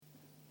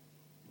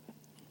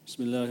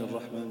بسم الله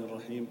الرحمن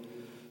الرحيم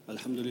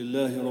الحمد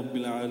لله رب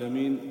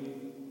العالمين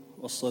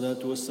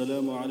والصلاة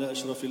والسلام على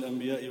أشرف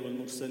الأنبياء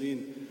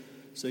والمرسلين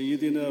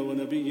سيدنا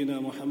ونبينا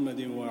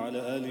محمد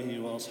وعلى آله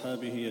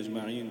وأصحابه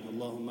أجمعين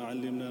اللهم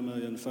علمنا ما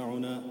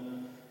ينفعنا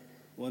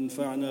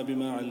وانفعنا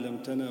بما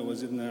علمتنا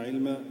وزدنا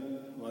علما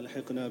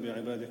وألحقنا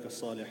بعبادك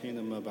الصالحين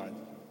أما بعد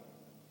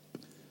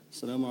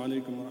Assalamu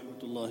alaikum wa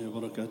rahmatullahi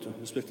wa barakatuh.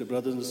 Respected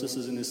brothers and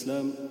sisters in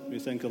Islam, we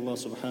thank Allah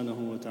subhanahu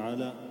wa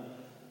ta'ala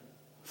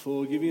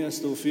for giving us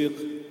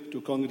tawfiq to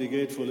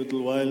congregate for a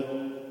little while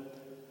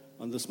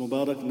on this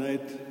Mubarak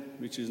night,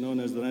 which is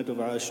known as the night of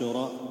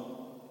Áshurà,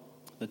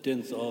 the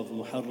 10th of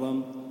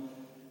Muharram.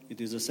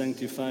 It is a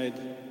sanctified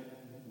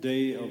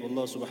day of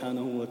Allah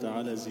subhanahu wa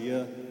ta'ala's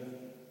year.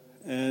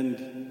 And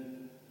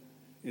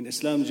in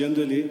Islam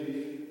generally,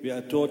 we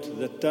are taught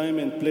that time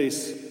and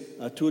place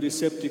are two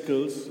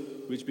receptacles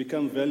which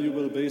become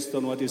valuable based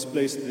on what is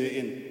placed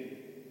therein.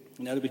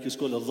 In Arabic it's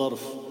called a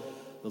dharf.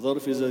 A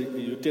dharf is a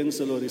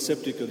utensil or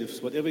receptacle.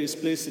 If whatever is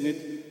placed in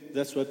it,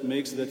 that's what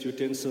makes that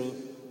utensil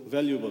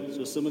valuable.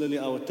 So similarly,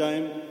 our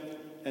time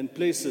and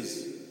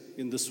places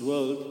in this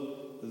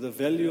world, the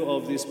value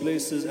of these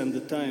places and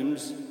the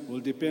times will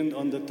depend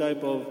on the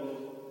type of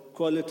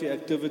quality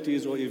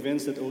activities or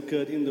events that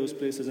occurred in those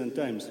places and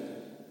times.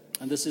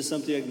 And this is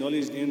something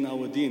acknowledged in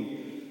our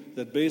deen,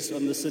 that based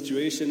on the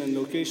situation and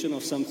location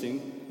of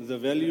something, the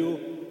value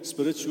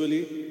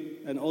spiritually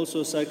and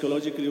also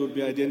psychologically would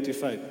be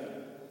identified.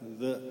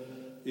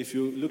 If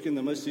you look in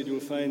the masjid, you will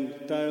find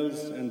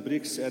tiles and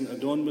bricks and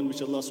adornment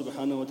which Allah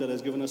subhanahu wa ta'ala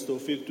has given us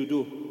tawfiq to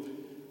do.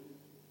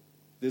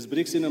 There's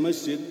bricks in a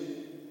masjid,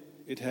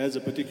 it has a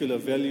particular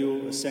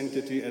value, a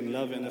sanctity and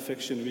love and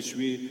affection which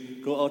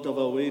we go out of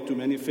our way to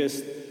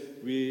manifest.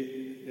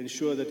 We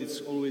ensure that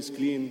it's always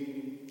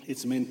clean,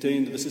 it's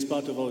maintained. This is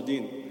part of our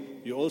deen.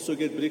 You also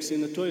get bricks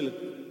in the toilet.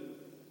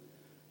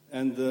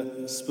 And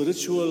the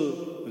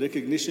spiritual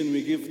recognition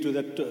we give to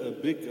that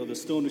brick or the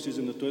stone which is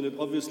in the toilet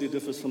obviously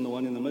differs from the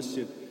one in the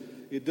masjid.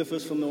 It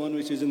differs from the one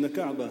which is in the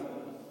Kaaba.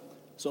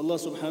 So Allah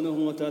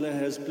subhanahu wa ta'ala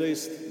has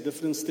placed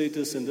different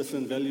status and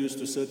different values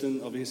to certain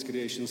of His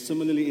creations.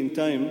 Similarly, in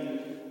time,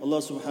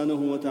 Allah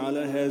subhanahu wa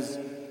ta'ala has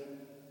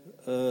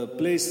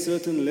placed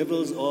certain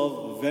levels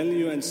of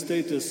value and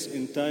status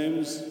in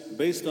times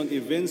based on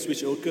events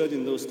which occurred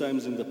in those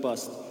times in the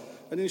past.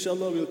 And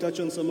inshallah we'll touch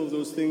on some of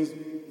those things.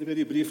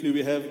 Very briefly,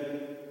 we have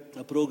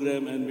a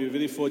program and we're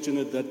very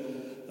fortunate that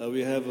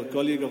we have a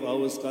colleague of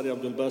ours, Qari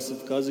Abdul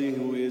Baasit, Kazi,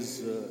 who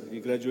he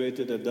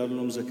graduated at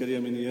Darul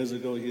Zakaria many years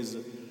ago. He's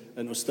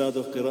an Ustad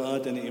of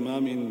Qiraat and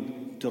Imam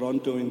in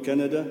Toronto in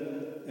Canada,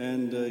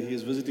 and he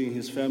is visiting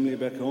his family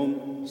back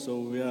home. So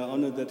we are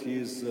honored that he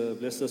has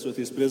blessed us with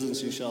his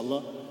presence,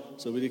 inshallah.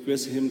 So we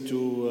request him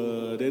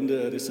to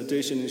render a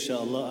recitation,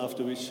 inshallah,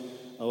 after which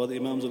our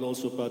Imams will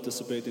also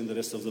participate in the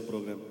rest of the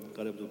program.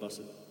 Qari Abdul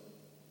Baasit.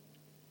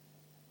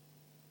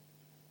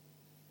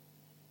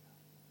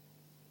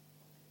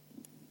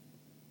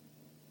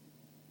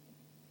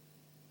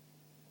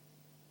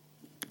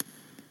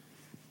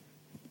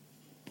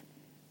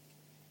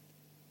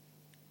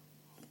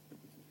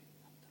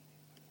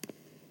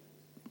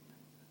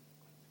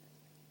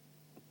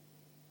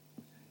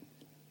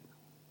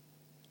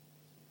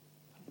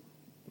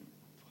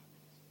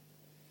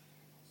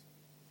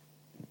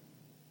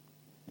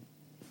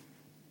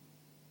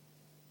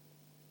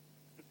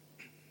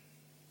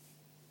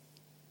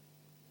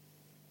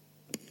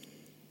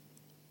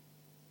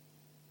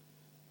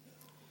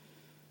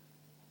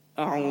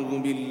 أعوذ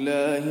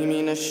بالله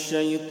من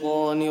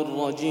الشيطان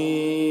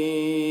الرجيم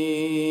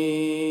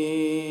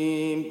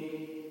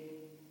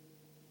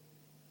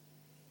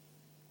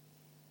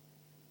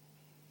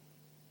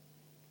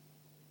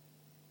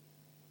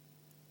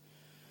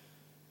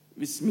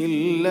بسم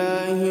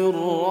الله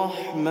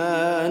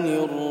الرحمن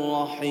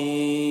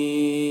الرحيم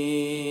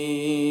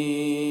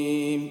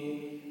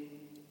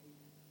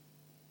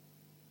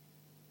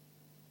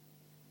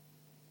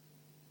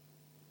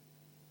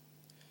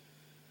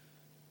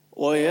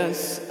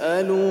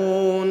ويسألونك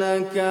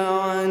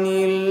عن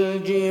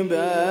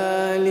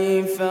الجبال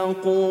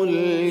فقل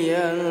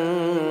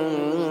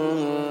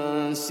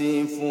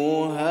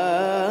ينسفها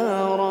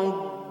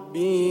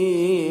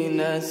ربي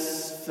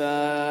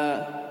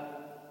نسفا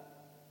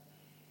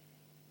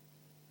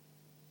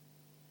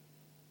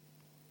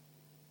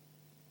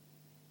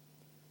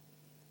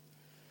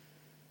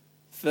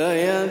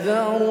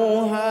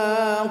فيذرها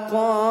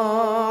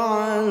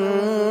قاعا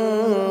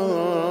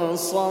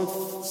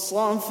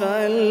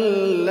صفصفا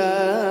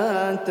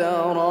لا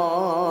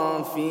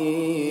ترى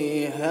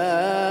فيها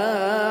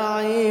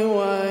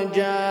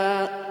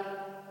عوجا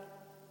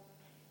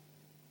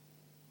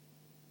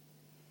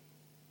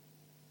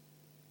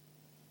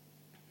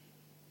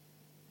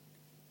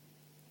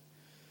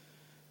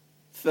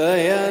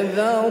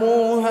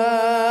فيذرها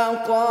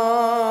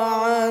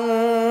قاعا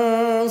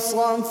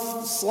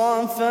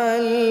صفصفا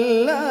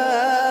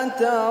لا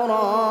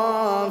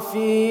ترى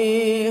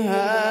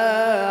فيها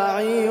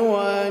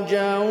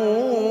عوجا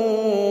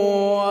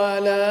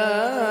ولا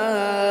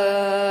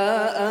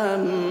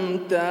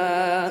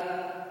أمتا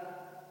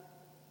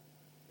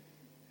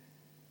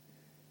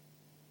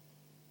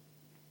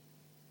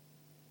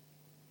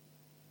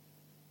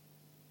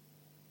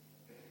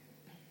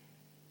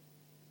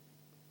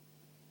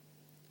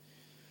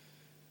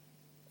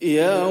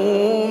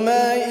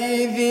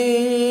يومئذ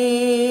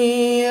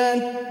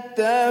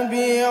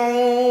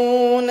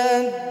يتبعون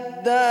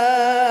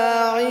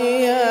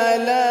الداعي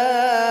لا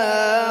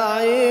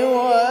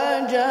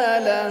عوج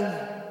له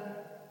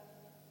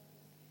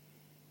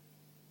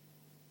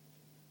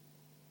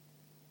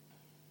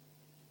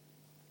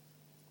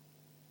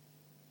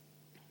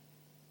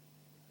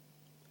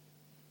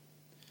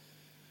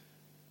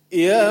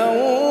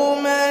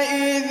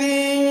يومئذ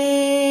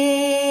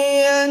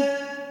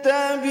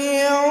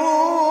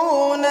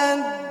يتبعون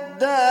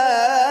الداعي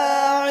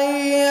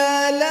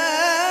لا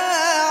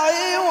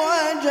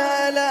عوج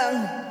له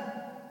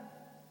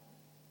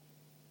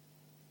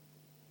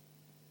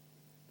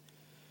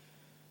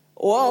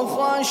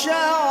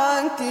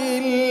وخشعت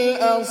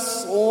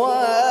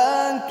الأصوات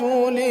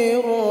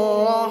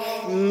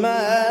للرحمن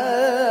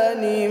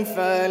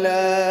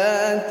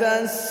فلا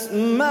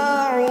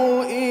تسمع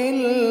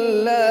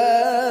إلا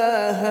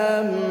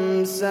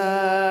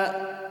همسا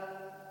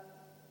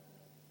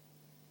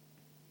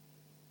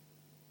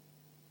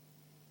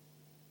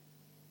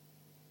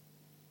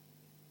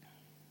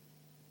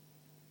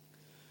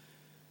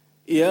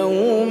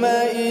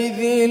يومئذ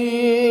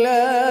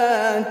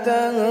لا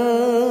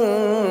تنفع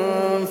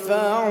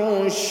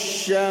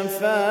الشفاعة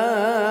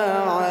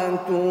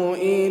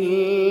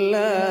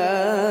إلا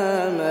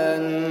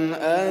من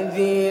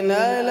أذن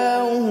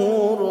له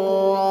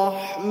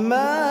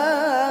الرحمن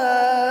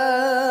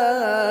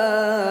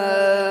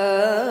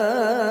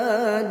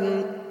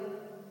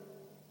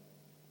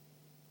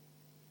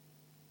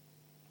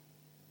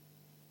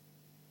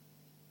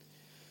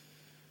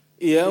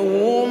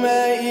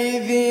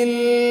يومئذ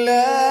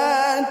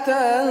لا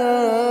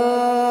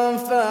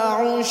تنفع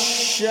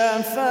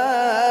الشفاعة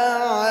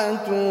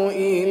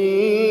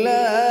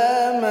إلا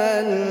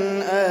من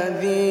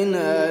أذن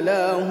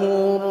له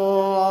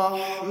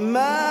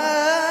الرحمن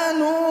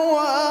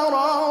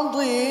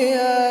ورضي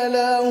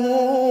له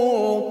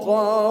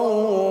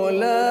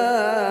قولا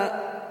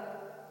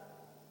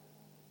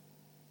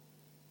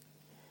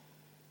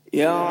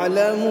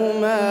يعلم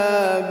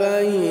ما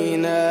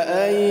بين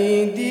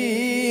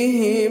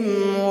أيديهم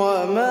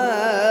وما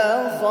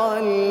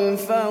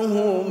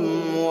خلفهم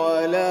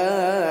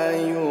ولا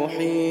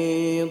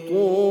يحيطون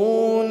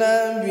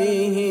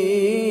به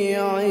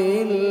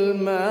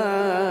علما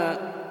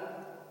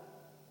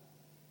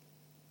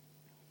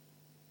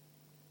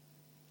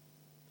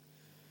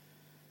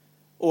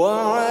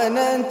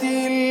وعنت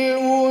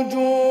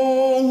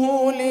الوجوه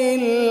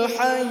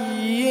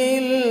للحي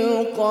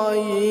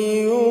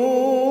القيوم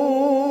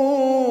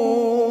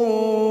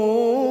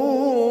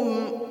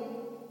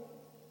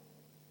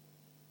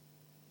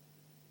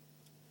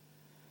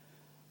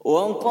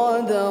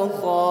وقد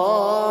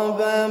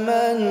خاب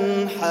من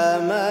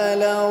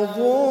حمل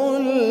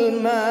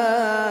ظلما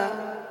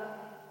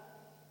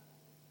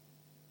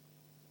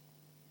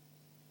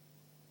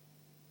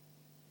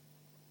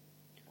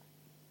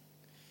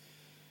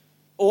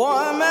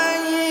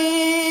ومن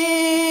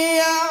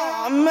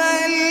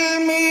يعمل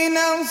من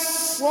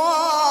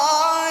الصالحات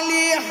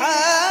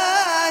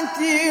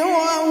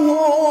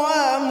وهو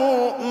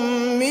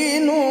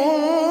مؤمن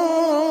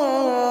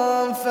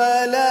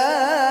فلا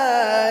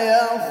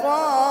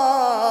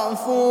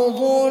يخاف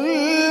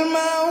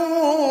ظلما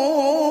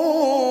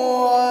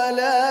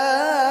ولا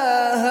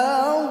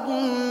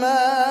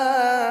هضما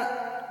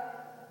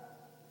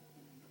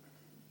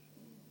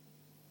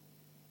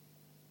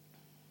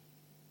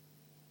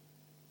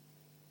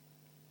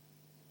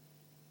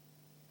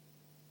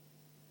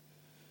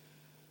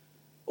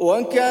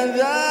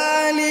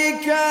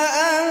وكذلك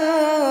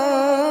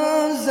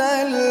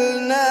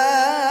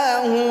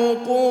أنزلناه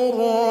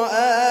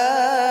قرآنا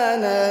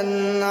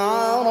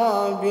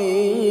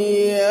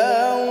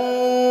عربيا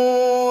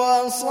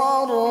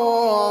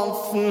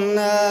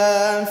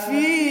وصرفنا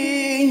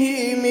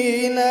فيه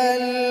من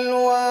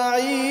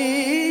الوعيد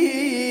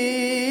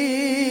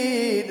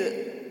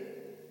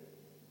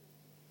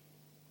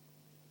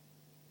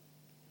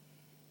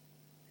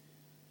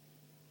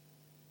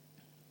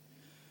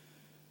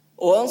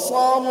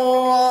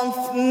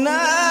وصرفنا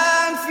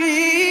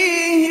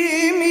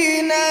فيه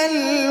من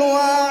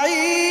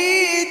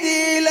الوعيد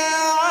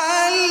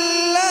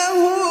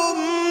لعلهم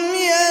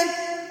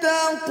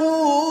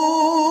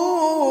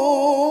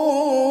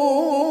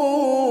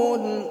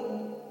يتقون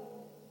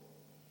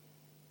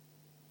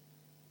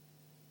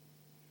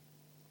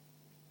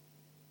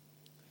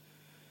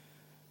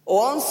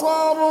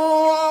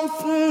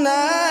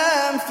وصرفنا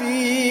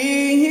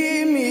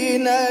فيه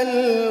من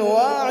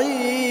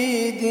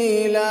الوعيد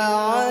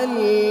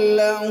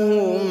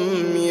لعلهم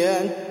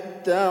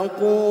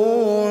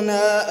يتقون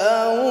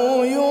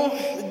أو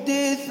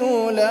يحدث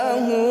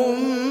لهم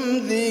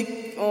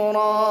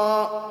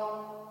ذكرا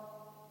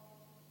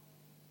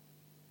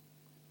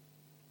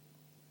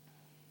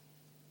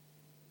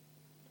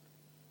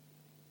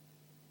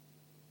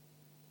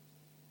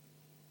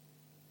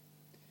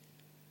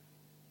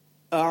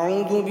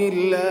أعوذ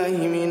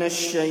بالله من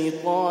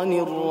الشيطان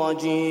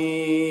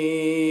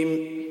الرجيم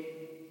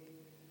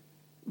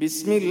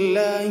بسم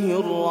الله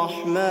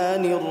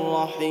الرحمن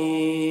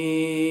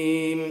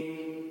الرحيم.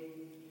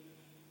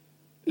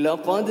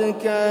 لقد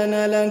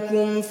كان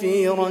لكم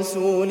في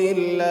رسول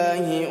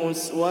الله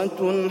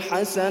أسوة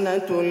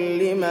حسنة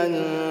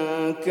لمن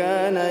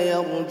كان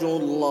يرجو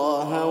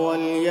الله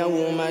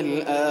واليوم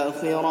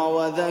الآخر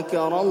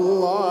وذكر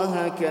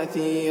الله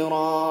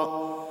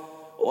كثيرا.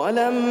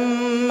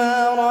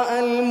 ولما رأى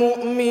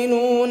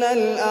المؤمنون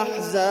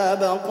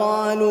الأحزاب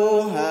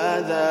قالوا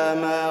هذا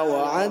ما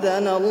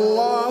وعدنا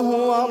الله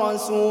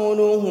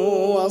ورسوله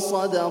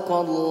وصدق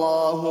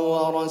الله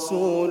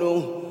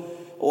ورسوله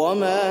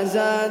وما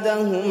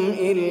زادهم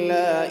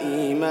إلا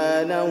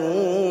إيمانا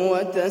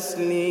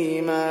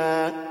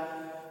وتسليما.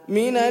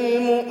 من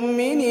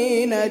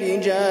المؤمنين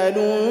رجال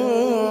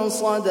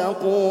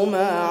صدقوا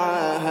ما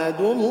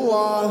عاهدوا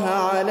الله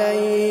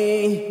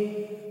عليه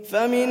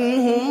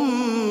فمنهم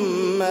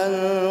من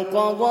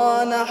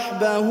قضى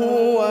نحبه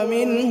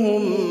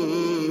ومنهم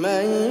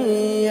من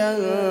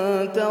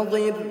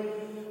ينتظر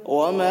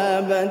وما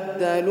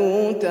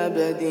بدلوا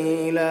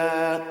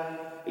تبديلا.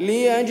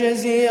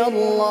 ليجزي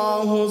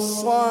الله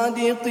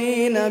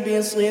الصادقين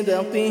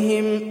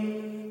بصدقهم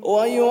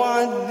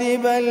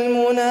ويعذب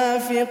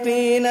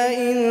المنافقين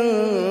إن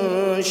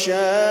شاء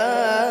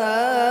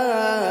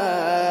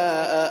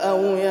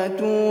أو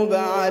يتوب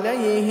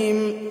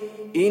عليهم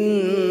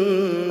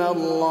إن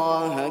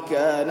الله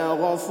كان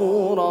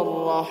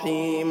غفورا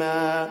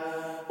رحيما.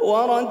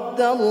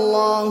 ورد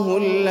الله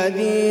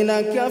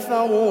الذين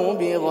كفروا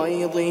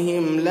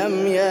بغيظهم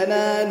لم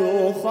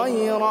ينالوا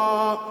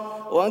خيرا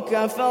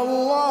وكفى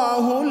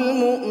الله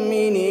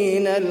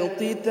المؤمنين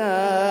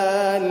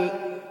القتال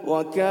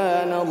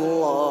وكان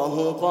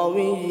الله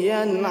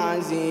قويا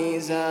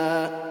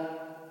عزيزا.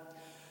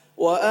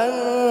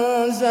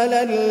 وأنزل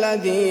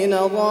الذين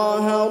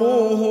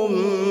ظاهروهم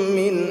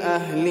من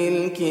أهل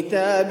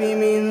الكتاب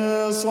من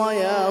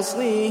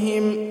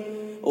صياصيهم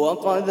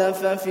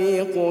وقذف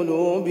في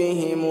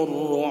قلوبهم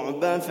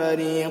الرعب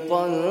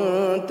فريقا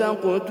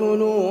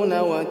تقتلون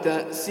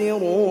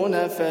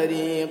وتأسرون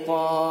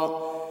فريقا.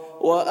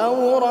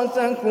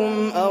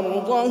 وأورثكم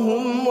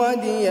أرضهم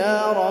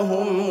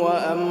وديارهم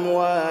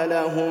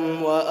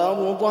وأموالهم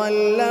وأرضا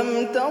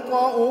لم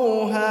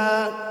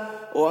تطئوها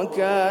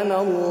وكان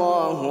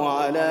الله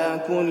على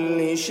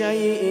كل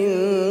شيء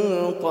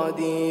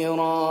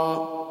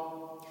قديرا.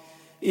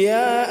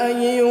 يا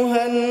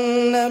أيها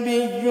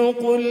النبي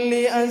قل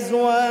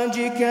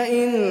لأزواجك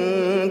إن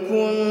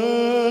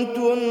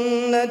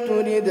كنتن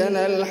تردن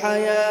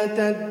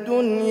الحياة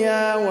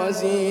الدنيا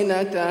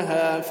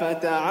وزينتها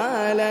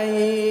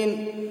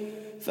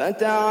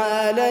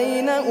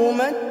فتعالين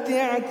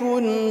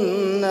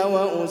أمتعكن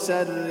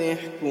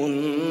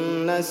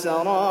وأسرحكن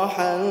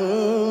سراحا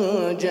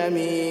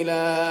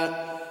جميلا.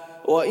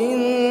 وإن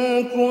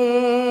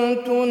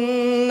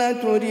كنتن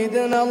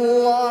تردن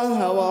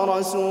الله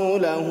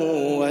ورسوله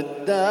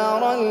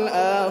والدار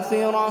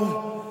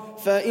الآخرة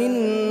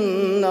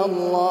فإن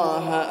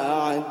الله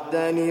أعد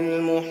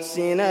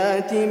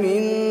للمحسنات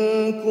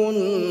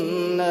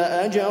منكن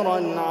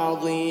أجرا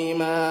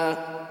عظيما.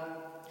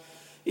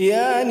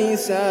 يا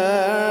نساء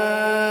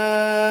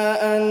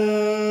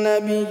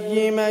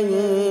النبي من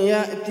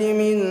يأت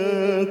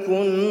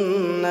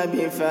منكن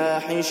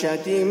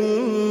بفاحشة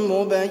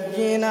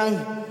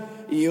مبينة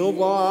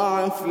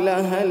يضاعف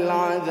لها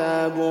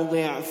العذاب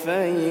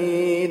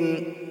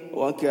ضعفين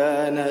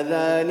وكان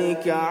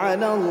ذلك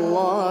على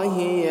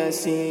الله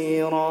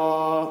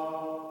يسيرا.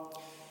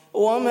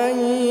 ومن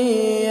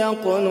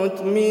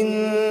يقنت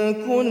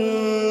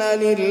منكن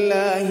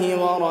لله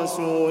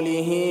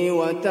ورسوله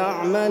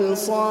وتعمل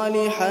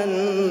صالحا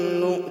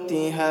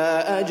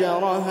نؤتها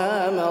أجرها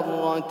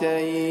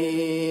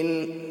مرتين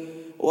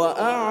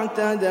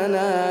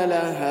وأعتدنا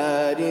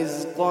لها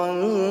رزقا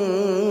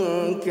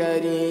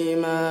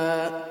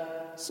كريما.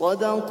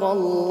 صدق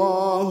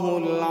الله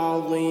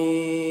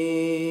العظيم.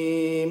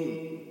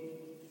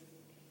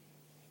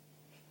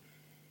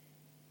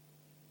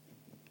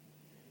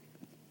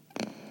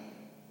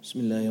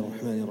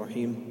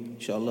 Bismillahirrahmanirrahim.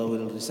 Inshallah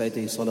we'll recite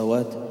a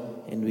salawat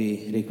and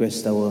we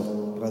request our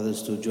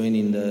brothers to join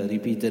in the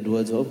repeated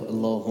words of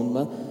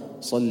Allahumma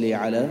salli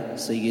ala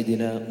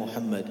Sayyidina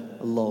Muhammad.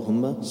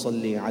 Allahumma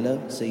salli ala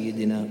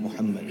Sayyidina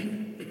Muhammad.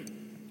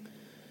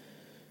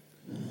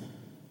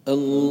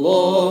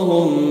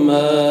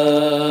 Allahumma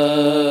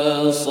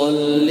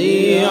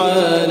salli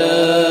ala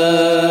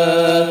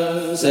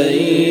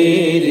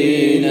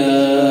Sayyidina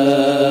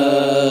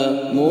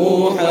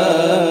Muhammad.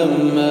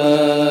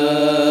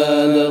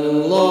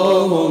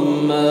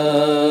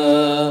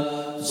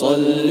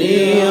 صل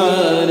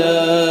على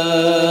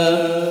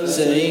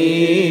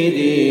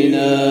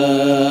سيدنا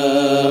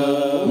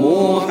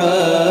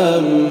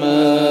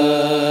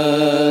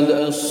محمد.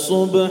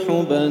 الصبح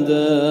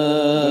بدا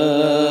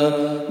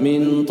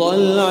من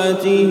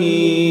طلعته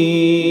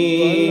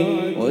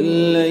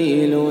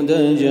والليل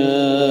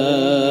دجا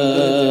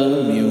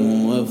من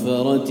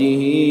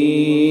وفرته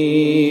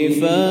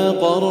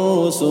فاق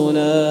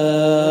الرسلا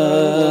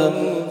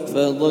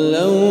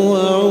فضلا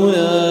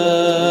وعلا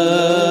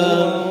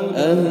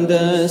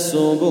أهدى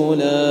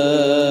السبلا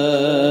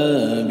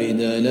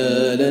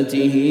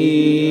بدلالته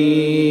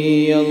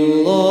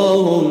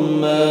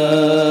اللهم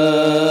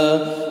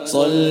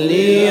صل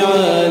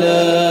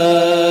على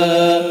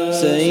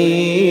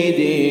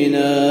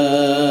سيدنا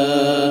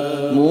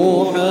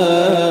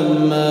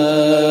محمد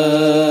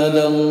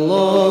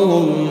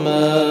اللهم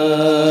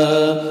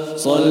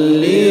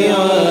صل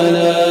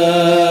على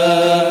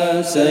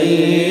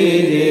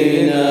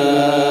سيدنا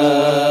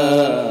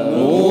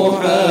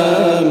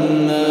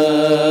محمد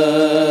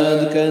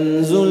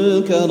كنز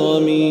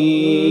الكرم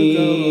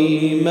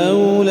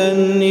مولى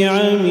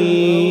النعم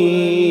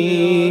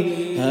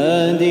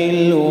هادي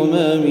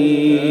الأمم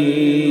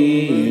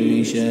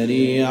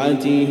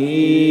بشريعته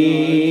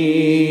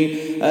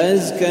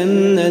أزكى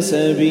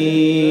النسب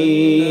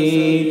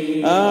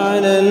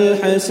أعلى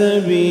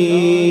الحسب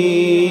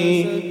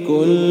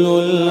كل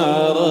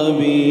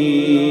العرب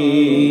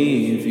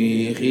في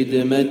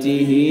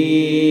خدمته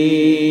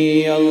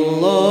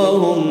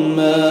اللهم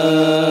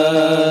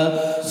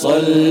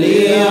صل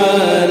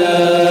على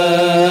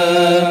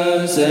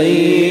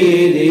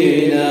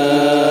سيدنا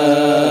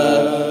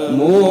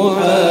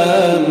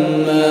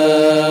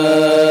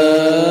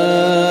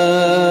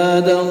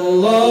محمد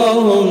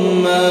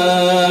اللهم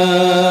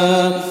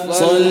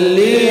صل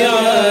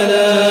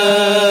على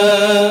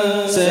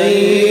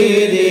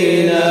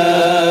سيدنا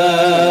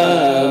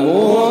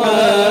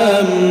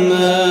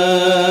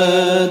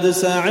محمد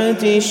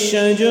سعت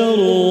الشجر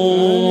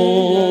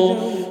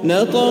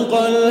نطق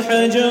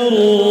الحجر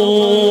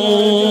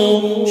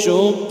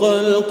شق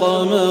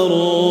القمر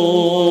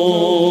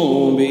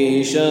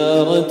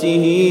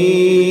بإشارته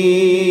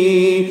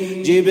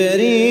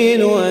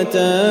جبريل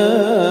أتى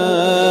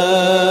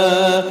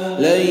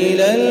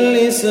ليل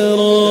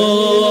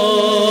الإسراء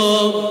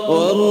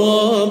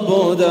والرب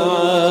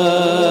دعا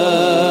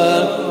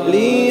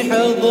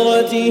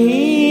لحضرته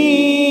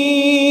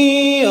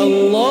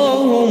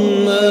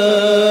اللهم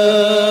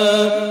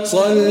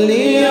صل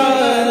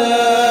على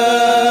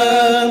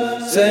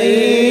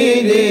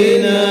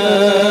سيدنا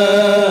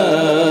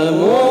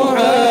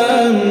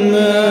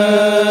محمد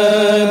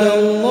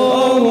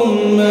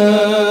اللهم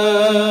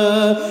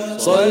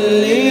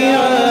صل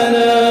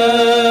على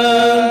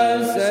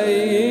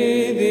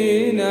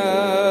سيدنا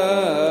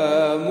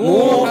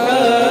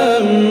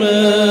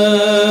محمد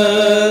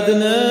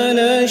نال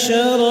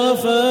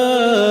شرفا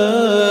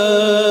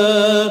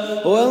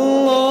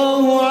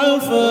والله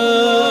عفا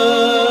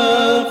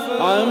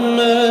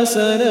عما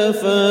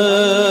سلفا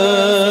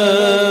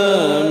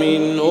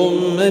من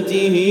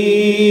أمته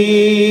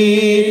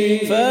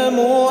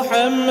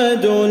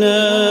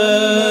فمحمدنا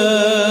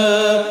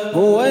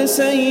هو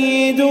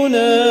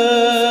سيدنا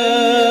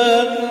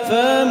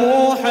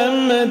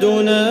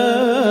فمحمدنا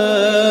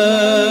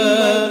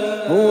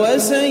هو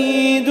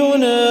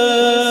سيدنا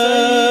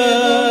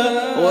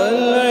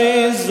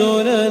والعز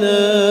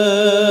لنا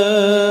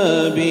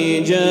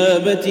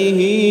بإجابته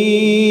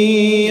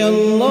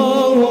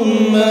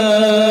اللهم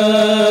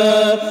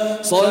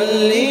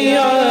صل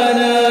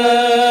على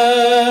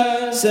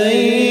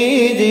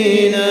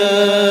سيدنا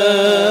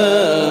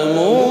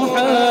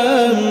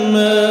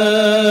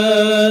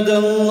محمد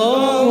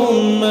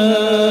اللهم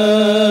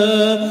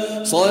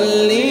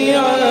صل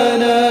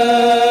على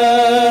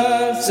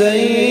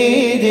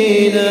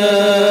سيدنا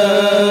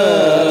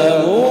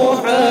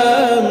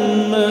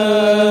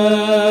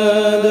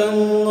محمد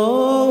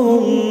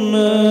اللهم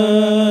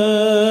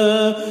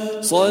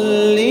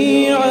صل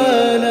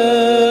على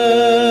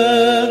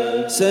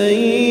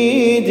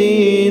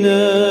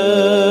سيدنا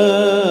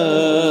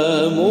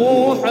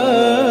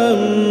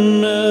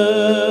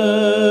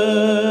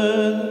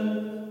محمد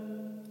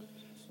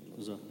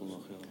جزاكم الله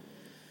خيرا.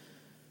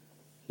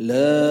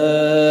 لا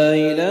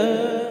إله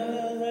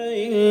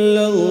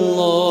إلا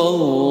الله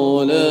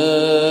لا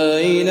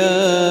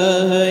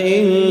إله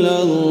إلا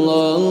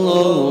الله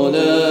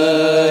لا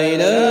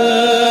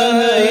إله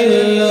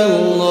إلا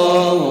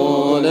الله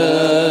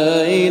لا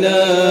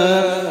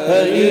إله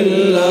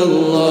إلا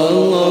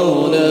الله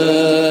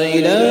لا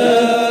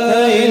إله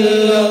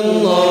إلا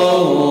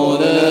الله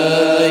لا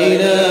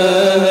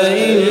إله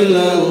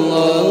إلا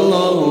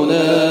الله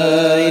لا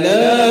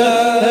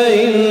إله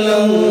إلا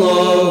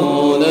الله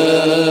لا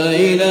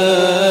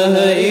إله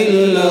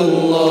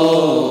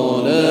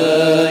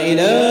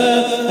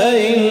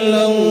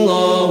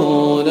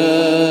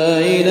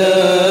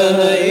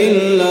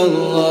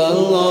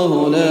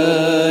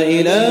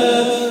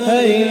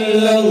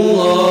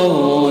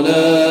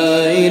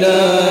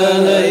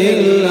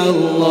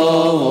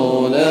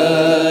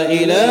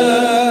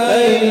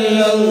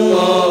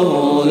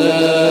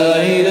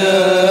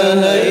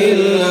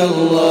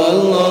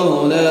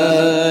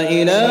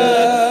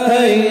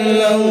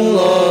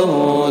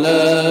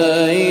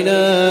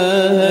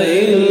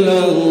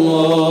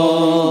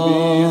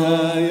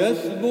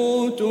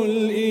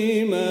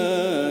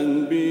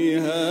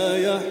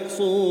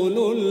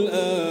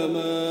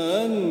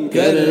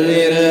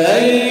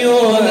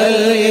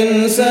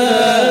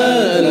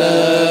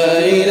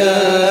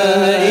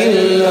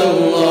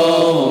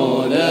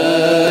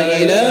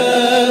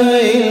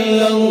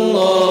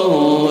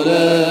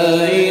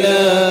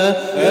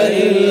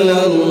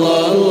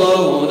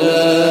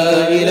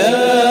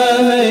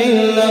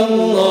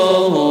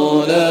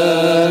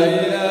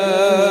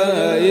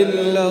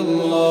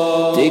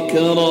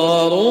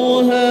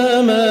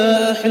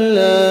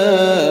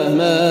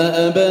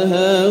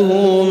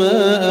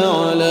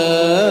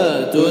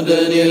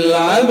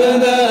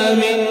العبد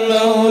من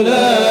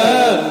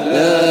مولاه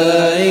لا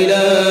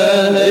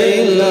إله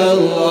إلا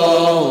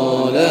الله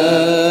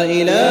لا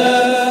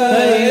إله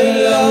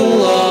إلا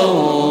الله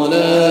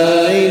لا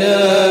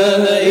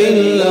إله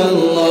إلا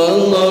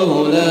الله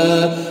لا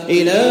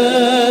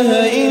إله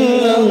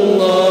إلا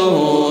الله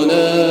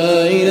لا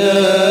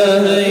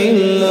إله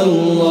إلا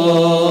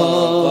الله.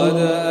 قد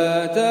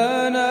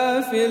آتانا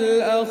في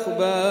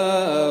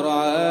الأخبار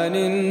عن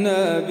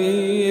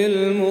النبي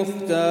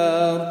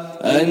المختار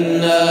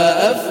أن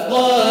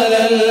أفضل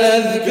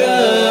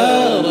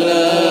الأذكار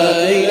لا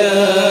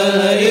إله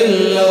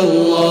إلا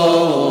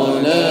الله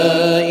لا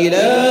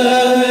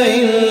إله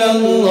إلا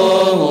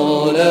الله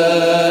لا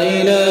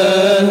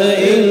إله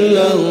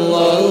إلا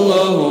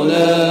الله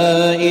لا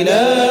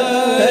إله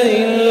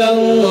إلا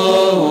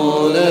الله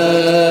لا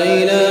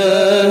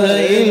إله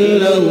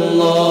إلا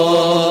الله.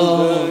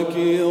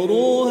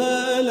 ذاكروها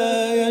لا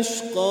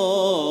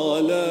يشقى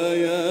لا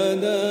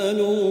ينال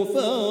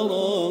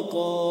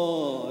فرقا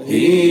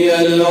هي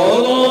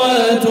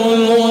العروة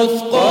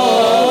الوثقى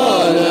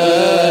لا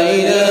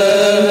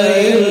إله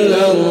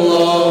إلا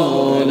الله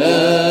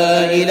لا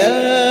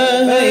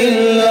إله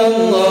إلا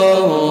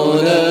الله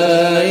لا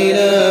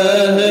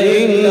إله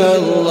إلا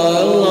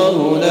الله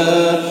لا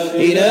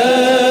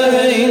إله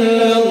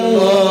إلا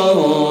الله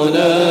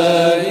لا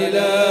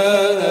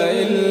إله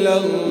إلا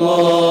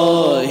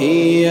الله.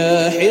 هي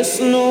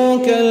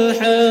حصنك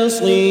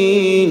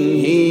الحصين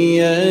هي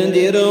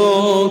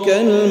درعك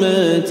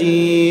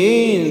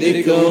المتين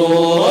ذكر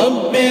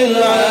رب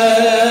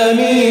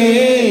العالمين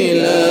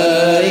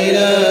لا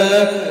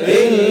إله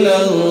إلا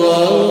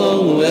الله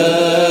لا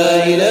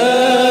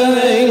إله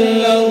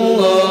إلا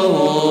الله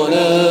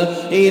لا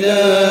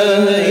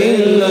إله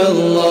إلا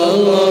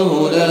الله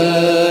لا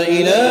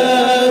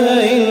إله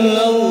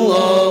إلا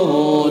الله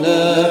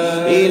لا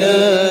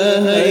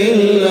إله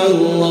إلا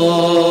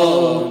الله.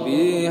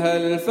 بها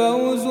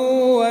الفوز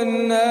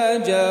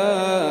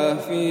والنجاة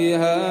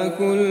فيها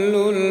كل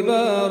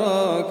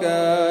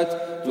البركات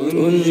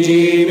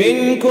تنجي من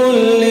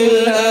كل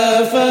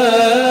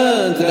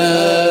الآفات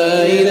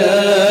لا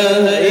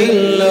إله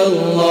إلا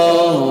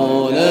الله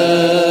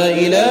لا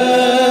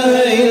إله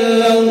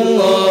إلا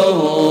الله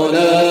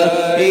لا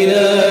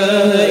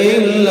إله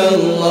إلا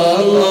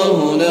الله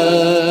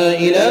لا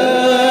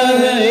إله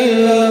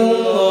إلا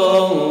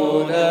الله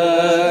لا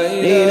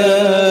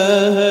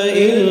إله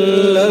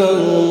إلا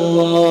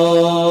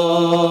الله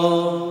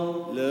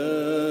لا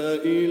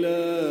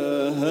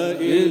إله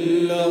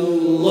إلا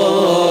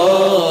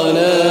الله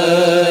لا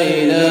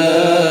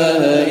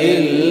إله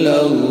إلا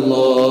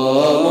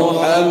الله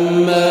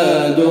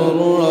محمد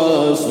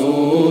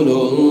رسول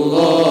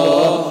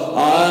الله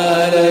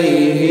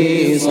عليه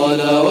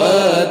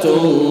صلوات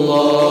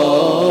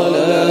الله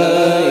لا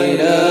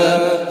إله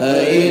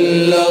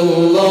إلا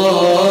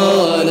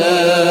الله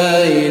لا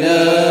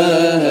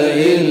إله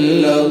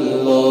إلا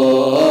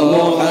الله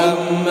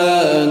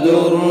محمد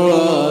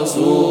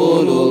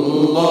رسول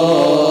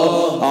الله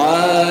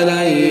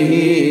عليه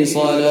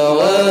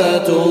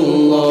صلوات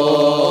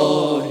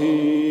الله.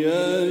 هي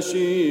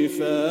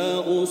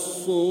شفاء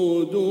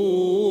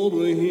الصدور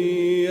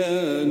هي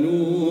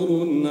نور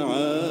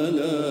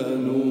على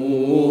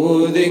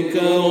نور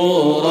ذكر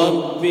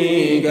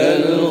ربك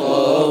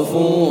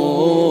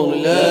الغفور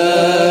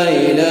لا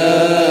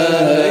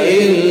إله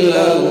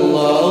إلا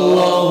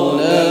الله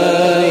لا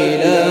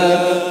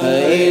إله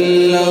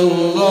إلا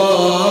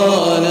الله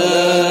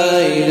لا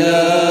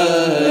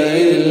إله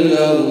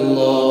إلا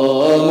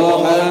الله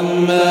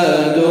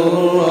محمد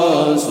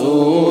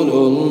رسول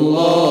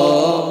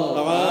الله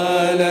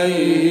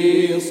عليه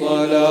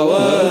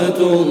صلوات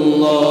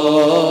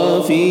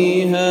الله.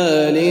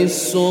 فيها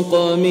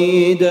للسقم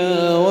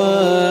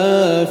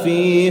دواء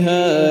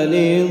فيها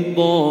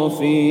للضعف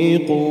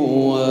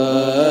قوة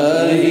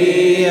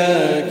هي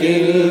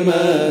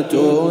كلمة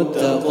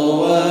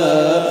التقوى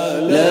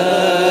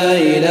لا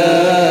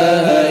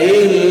إله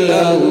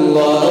إلا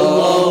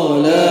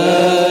الله لا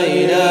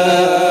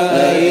إله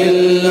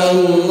إلا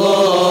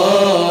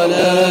الله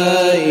لا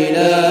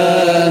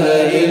إله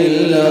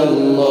إلا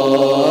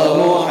الله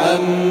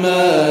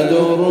محمد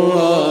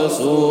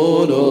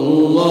رسول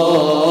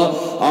الله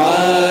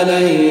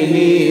عليه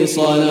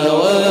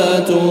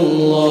صلوات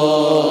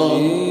الله.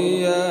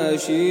 هي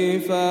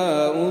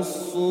شفاء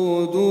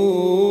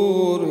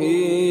الصدور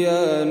هي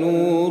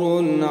نور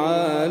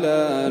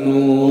على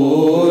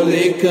نور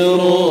ذكر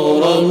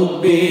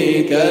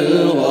ربك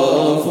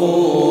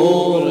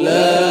الغفور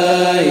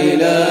لا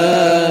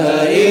إله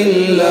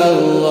إلا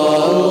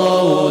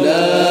الله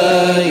لا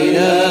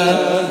إله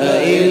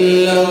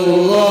إلا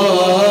الله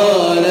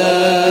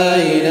لا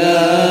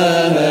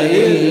إله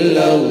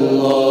إلا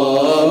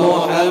الله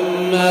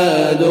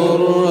محمد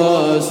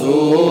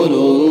رسول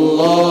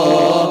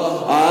الله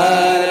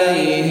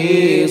عليه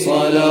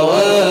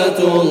صلوات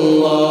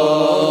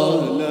الله.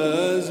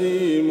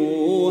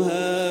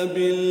 لازموها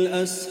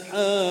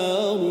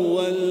بالأسحار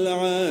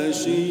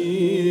والعشي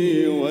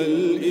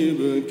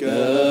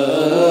والإبكار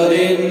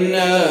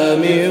إنا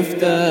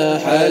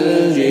مفتاح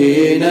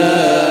الجنان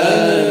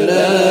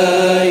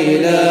لا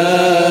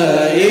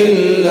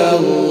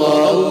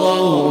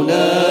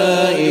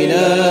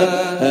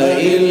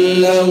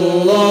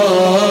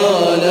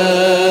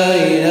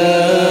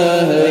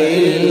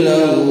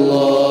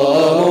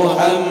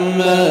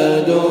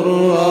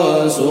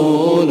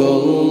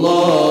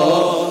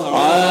الله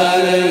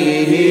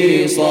عليه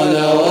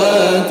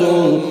صلوات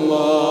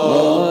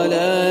الله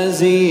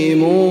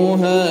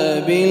لازموها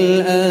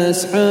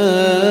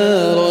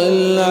بالأسحار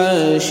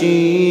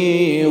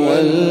والعشي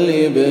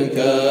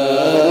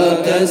والإبكار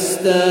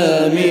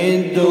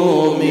تستمد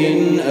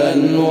من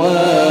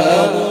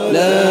أنوار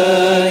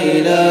لا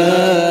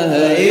إله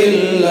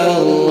إلا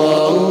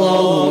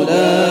الله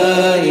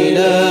لا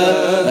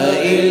إله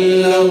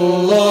إلا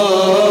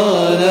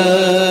الله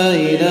لا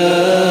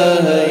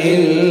إله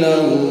إلا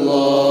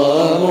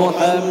الله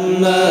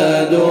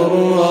محمد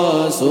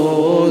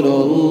رسول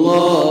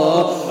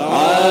الله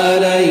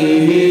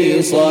عليه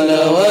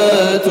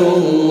صلوات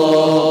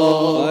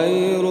الله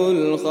خير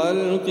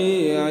الخلق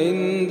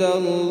عند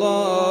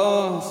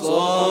الله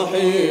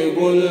صاحب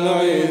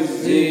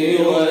العز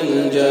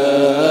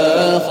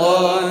والجاه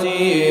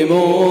خاتم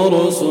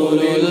رسل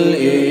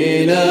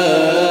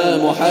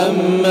الإله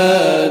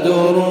محمد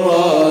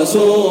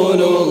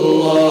رسول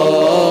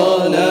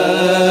الله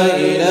لا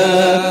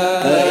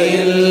إله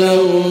إلا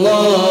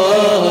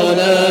الله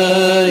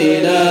لا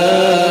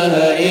إله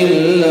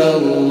إلا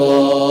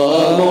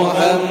الله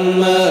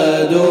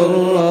محمد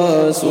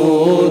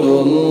رسول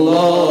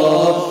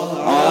الله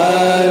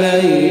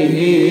عليه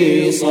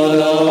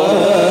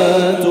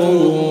صلوات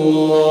الله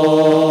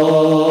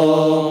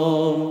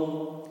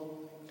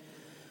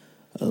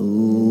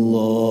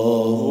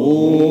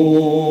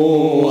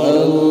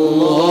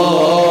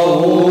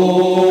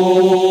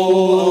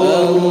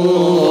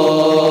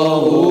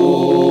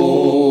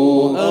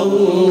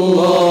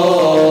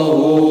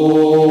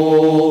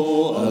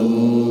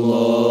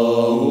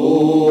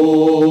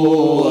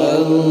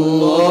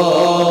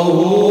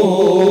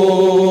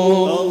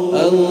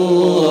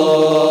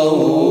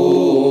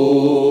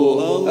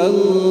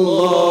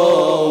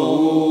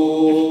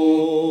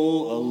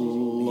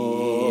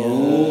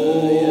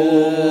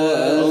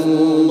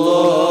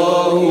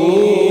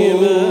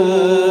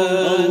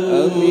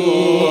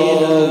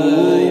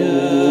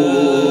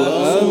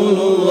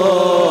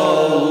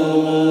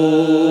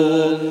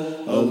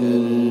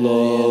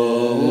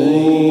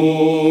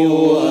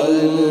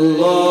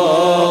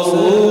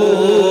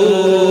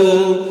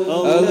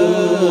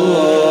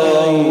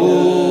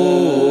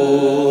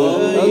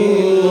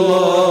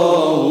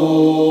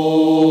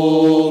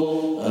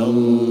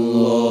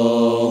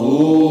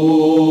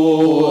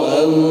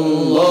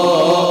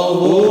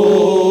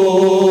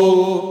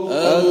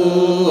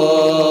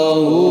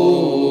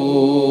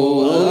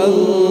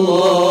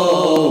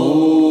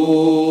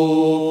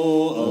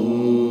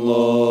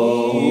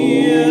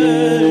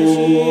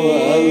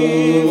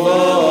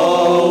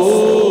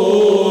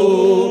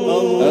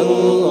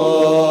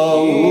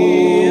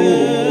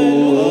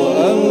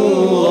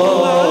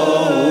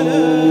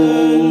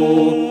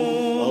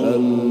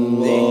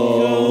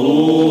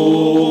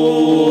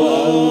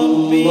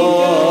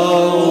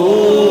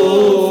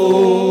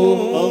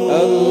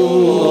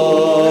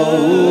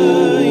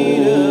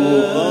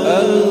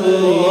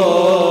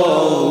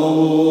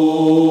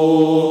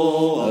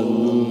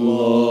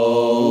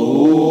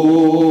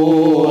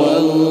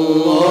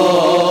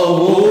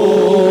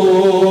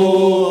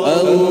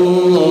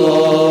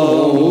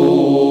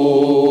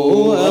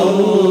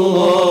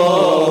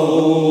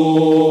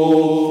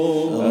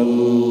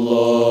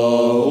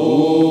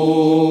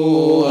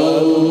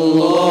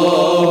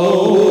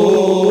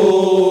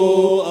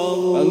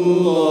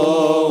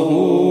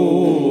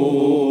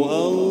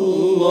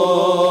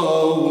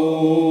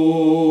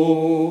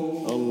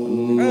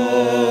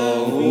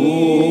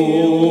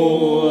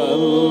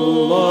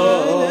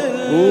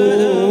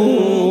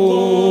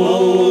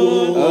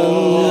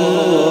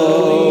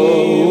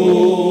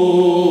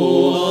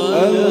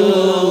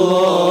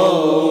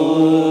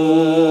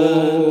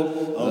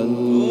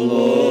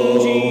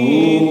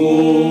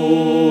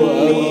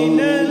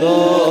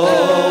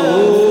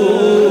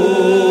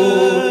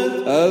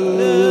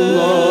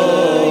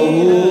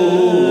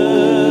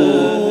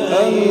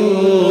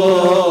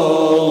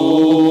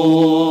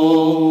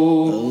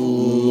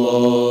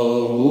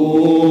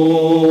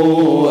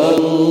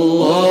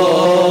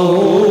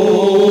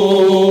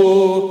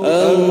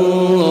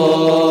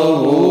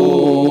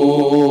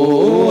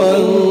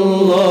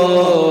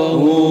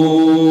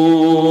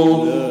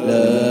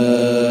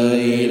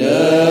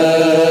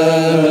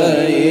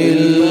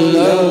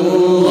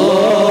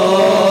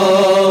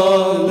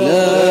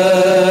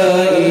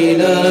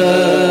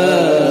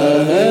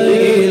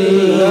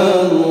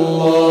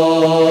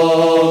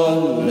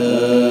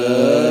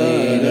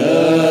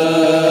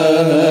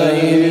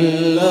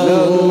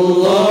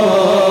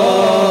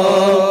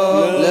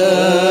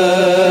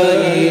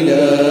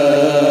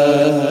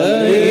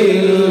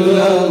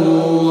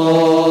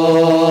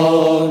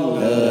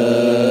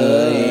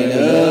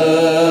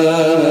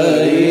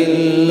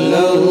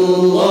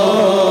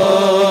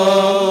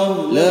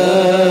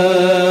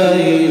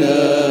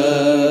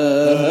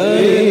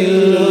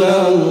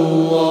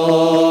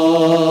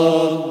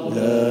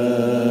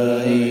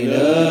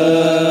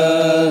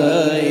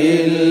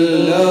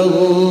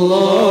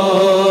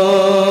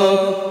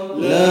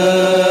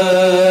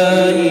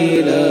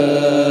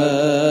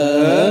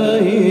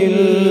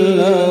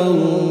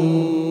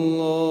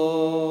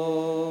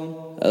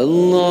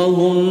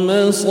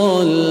اللهم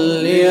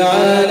صل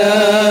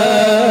على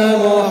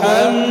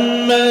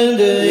محمد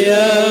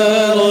يا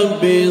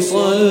رب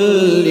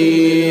صل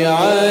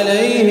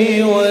عليه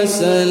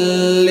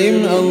وسلم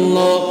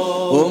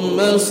اللهم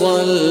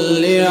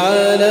صل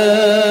على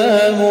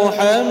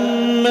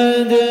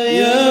محمد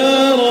يا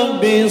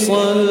رب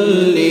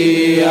صل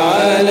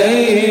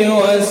عليه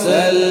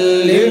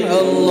وسلم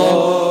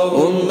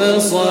اللهم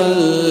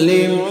صل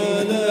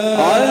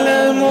على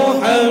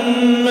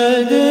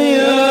محمد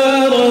يا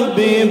رب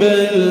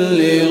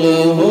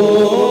بلغه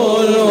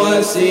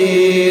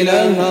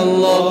الوسيلة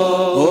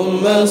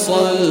اللهم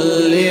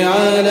صل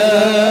على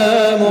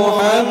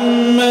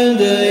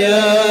محمد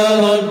يا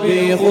رب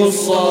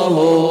خصه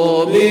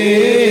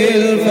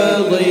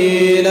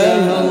بالفضيلة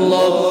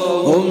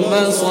اللهم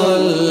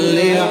صل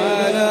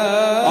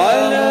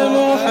على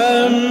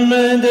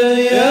محمد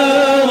يا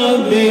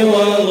رب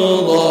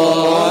وارضى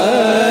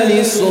عن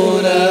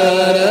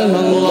السنن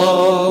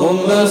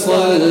اللهم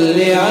صل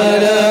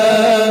على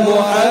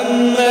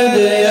محمد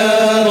يا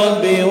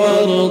رب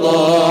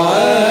وارضى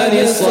عن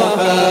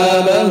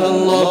الصحابة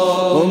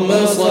اللهم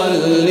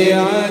صل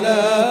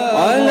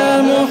على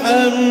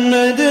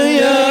محمد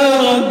يا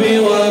رب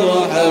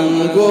وارحم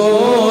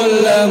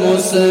كل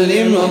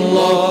مسلم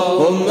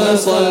اللهم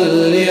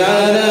صل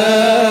على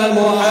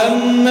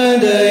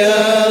محمد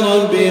يا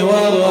رب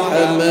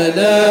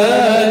وارحمنا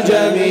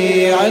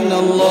جميعا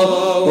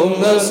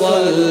اللهم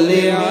صل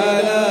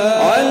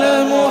على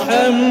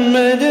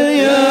محمد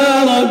يا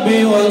رب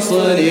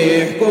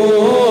واصلح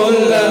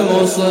كل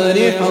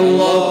مصلح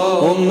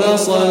اللهم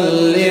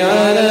صل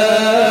على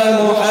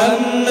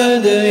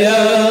محمد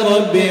يا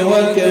رب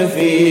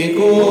وكفي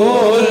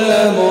كل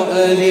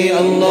مؤذي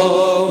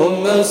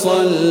اللهم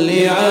صل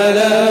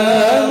على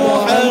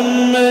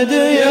محمد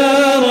يا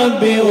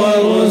رب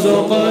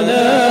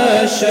وارزقنا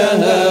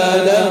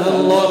الشهادة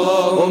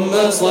اللهم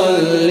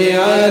صل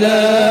على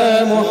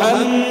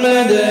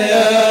محمد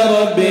يا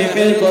رب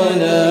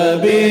حطنا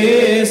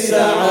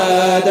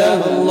بالسعادة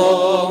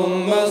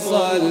اللهم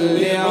صل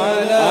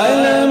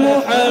على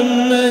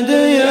محمد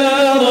يا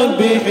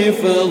رب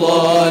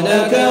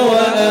حفظانك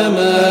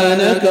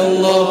وأمانك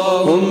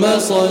اللهم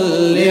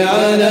صل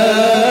على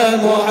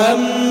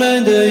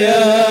محمد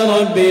يا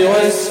رب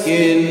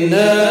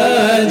واسكننا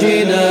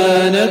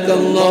جنانك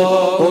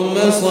اللهم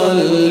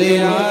صل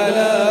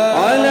على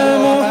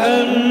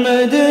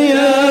محمد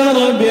يا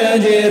رب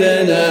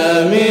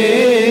أجرنا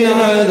من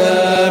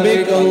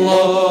عذابك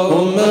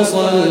اللهم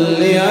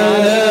صل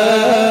على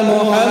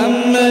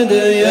محمد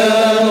يا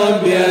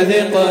رب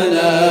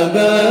أذقنا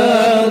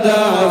بعد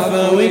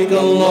عفوك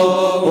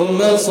اللهم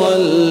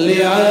صل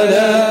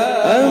على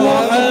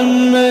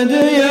محمد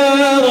يا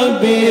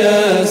رب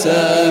يا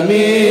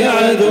سميع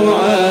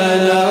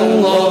دعانا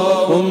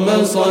اللهم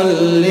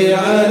صل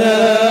على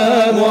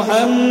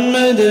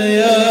محمد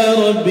يا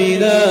رب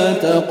لا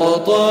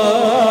تقطع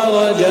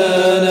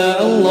رجانا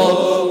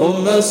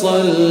اللهم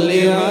صل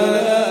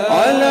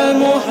على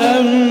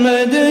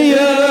محمد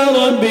يا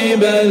رب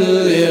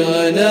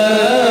بلغنا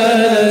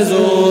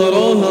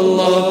نزوره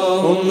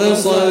اللهم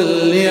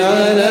صل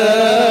على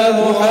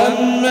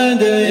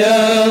محمد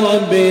يا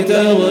رب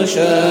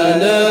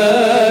تغشانا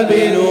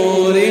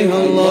بنوره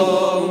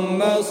اللهم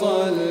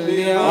صل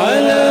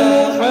على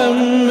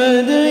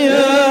محمد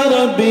يا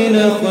رب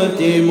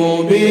نختم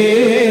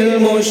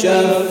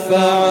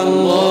بالمشفع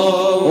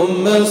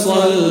اللهم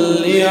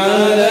صل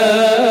على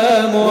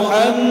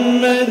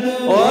محمد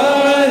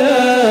وعلى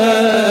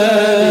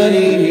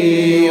آله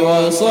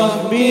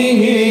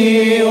وصحبه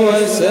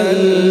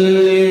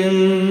وسلم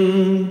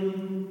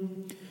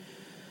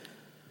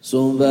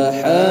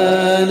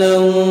سبحان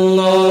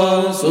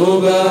الله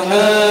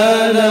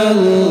سبحان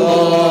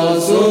الله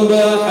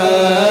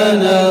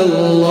سبحان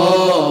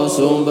الله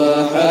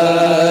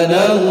سبحان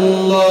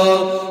الله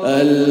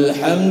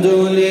الحمد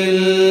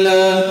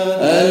لله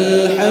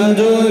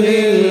الحمد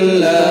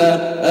لله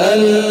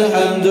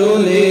الحمد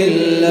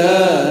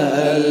لله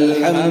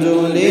الحمد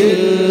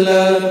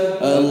لله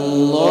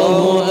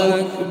الله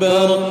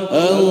أكبر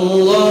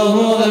الله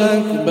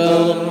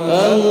أكبر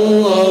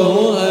الله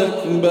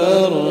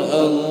أكبر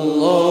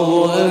الله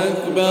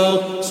أكبر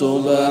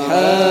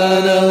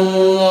سبحان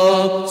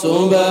الله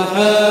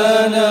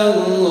سبحان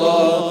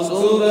الله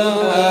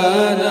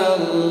سبحان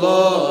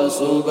الله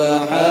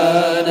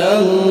سبحان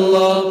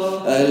الله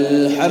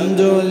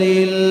الحمد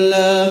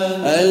لله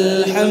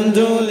الحمد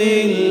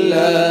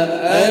لله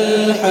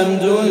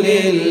الحمد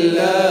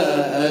لله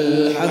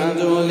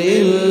الحمد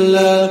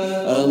لله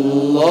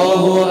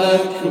الله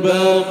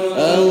أكبر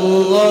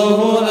الله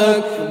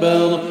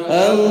أكبر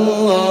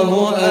الله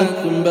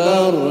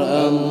أكبر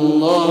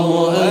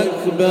الله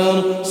أكبر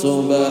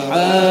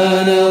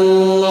سبحان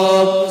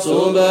الله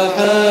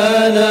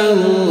سبحان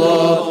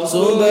الله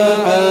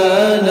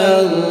سبحان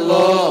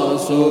الله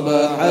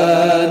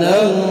سبحان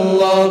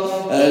الله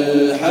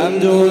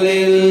الحمد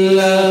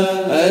لله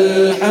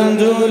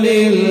الحمد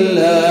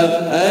لله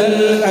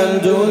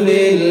الحمد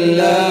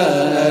لله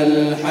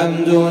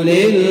الحمد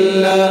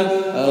لله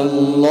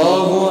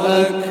الله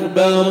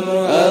أكبر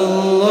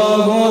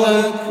الله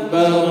أكبر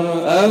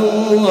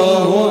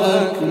الله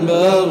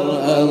أكبر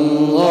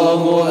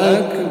الله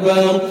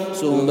أكبر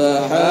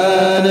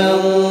سبحان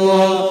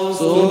الله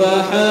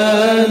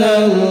سبحان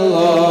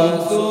الله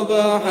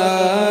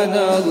سبحان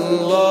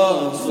الله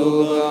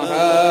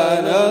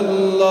سبحان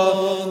الله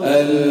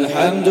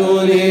الحمد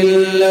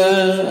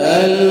لله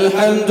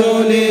الحمد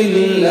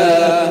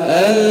لله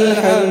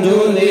الحمد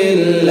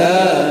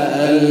لله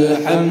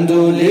الحمد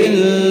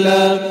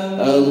لله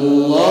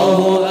الله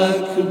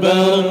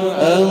أكبر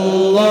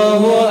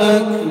الله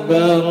أكبر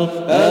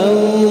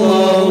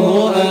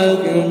الله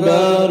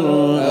أكبر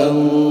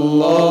الله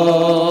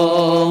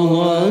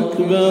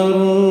أكبر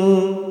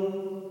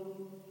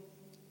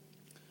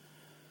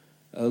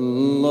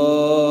الله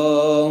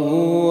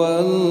الله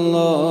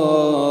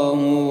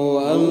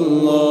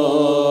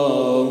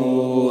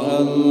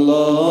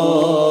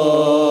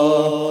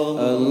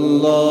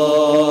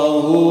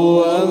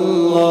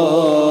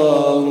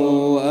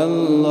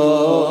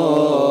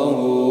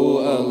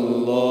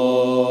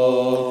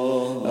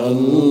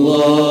الله الله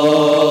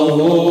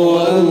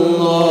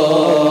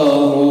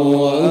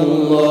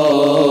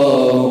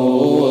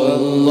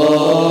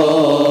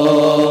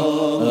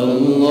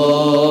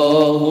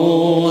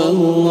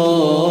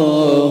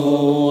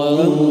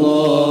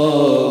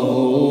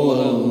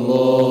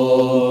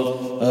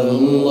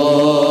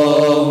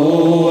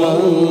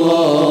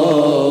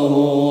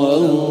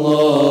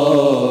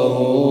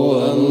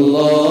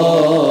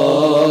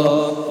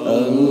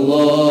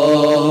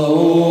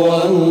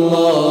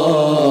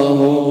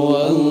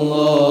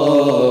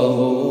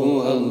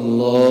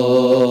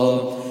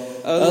الله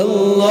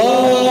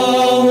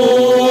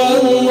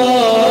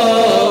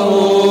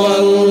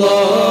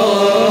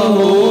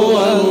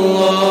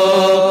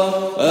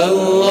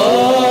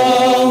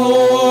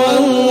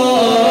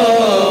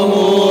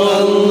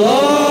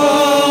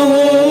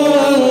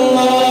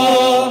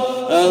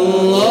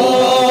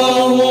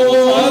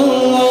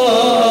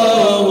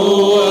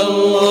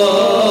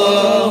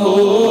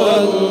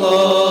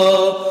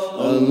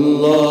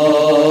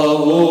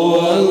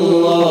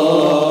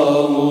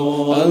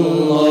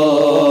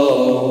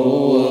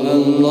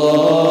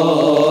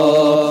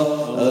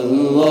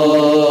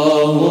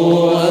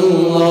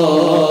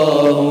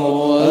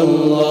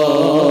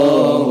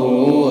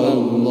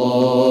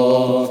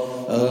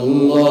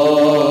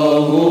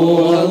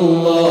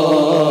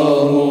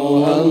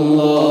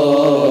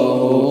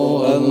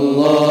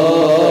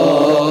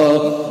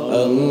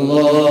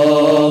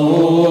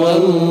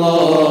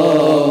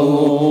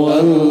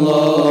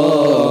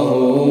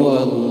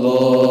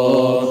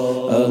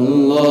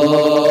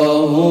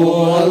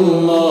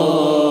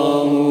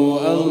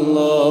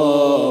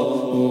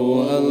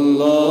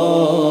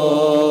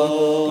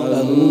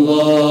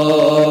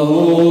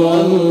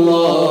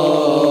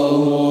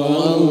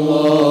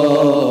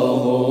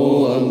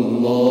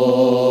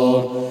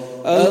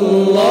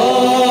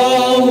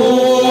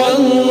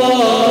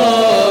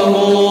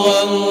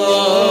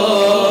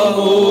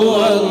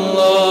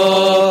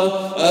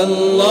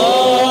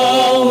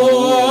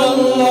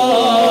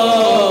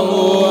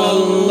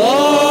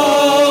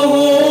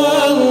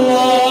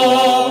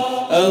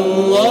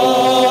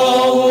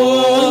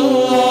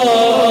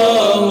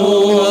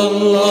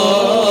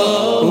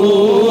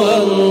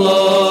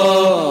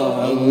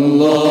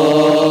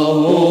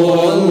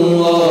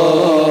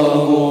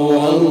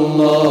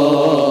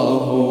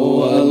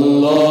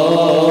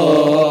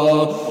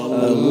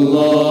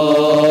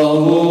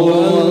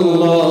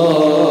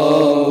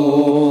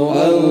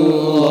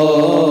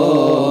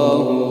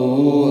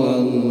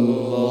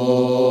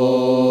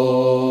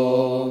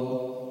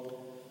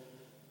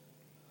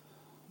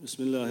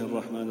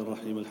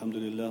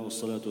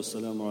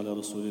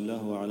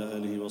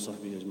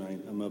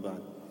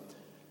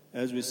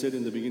As we said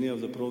in the beginning of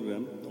the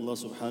program, Allah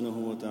subhanahu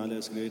wa ta'ala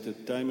has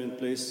created time and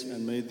place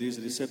and made these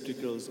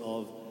receptacles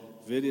of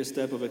various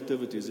type of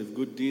activities. If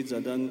good deeds are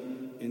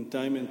done in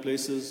time and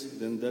places,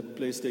 then that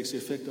place takes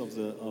effect of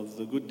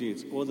the good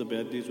deeds or the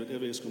bad deeds,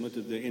 whatever is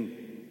committed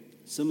therein.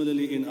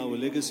 Similarly, in our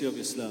legacy of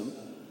Islam,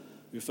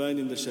 we find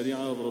in the Sharia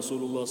of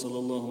Rasulullah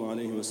sallallahu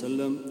alayhi wa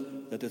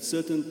sallam that at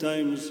certain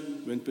times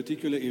when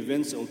particular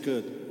events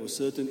occurred or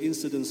certain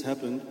incidents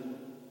happened,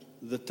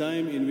 the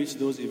time in which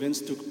those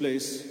events took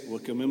place were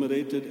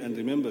commemorated and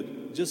remembered.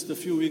 Just a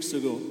few weeks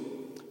ago,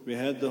 we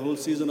had the whole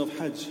season of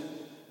Hajj.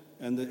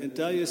 And the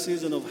entire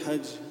season of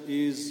Hajj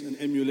is an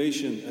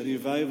emulation, a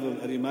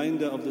revival, a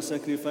reminder of the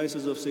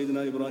sacrifices of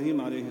Sayyidina Ibrahim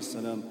alayhi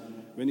salam.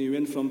 When he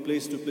went from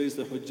place to place,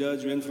 the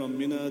Hujjaj went from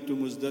Mina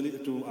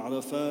to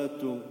Arafat,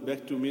 to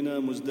back to Mina,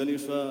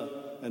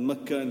 Muzdalifah and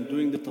Mecca, and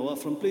doing the tawaf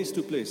from place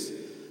to place,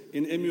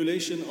 in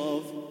emulation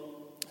of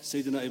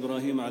Sayyidina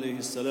Ibrahim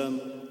alayhi salam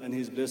and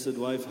his blessed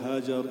wife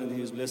Hajar and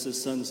his blessed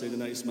son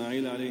Sayyidina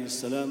Ismail alayhi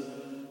salam.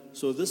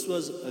 So this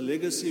was a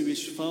legacy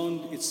which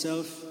found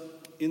itself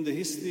in the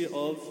history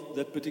of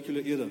that particular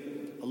era.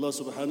 Allah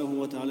subhanahu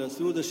wa ta'ala,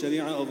 through the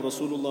sharia of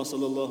Rasulullah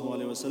sallallahu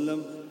alayhi wa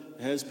sallam,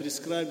 has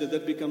prescribed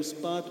that becomes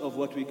part of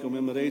what we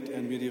commemorate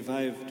and we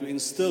revive, to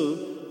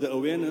instill the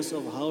awareness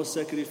of how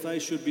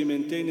sacrifice should be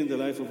maintained in the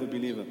life of a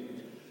believer.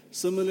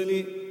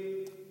 Similarly,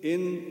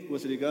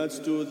 with regards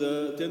to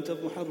the 10th of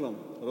Muharram.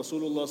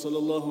 Rasulullah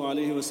sallallahu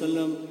alayhi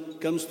wasallam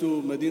comes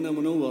to Medina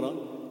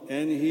Munawwara,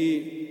 and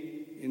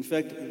in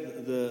fact,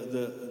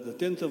 the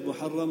 10th of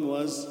Muharram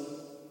was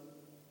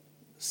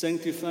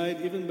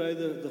sanctified even by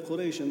the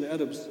Quraysh and the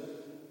Arabs,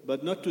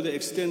 but not to the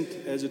extent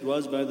as it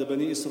was by the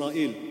Bani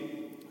Israel.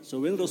 So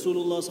when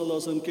Rasulullah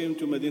sallallahu alaihi wasallam came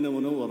to Medina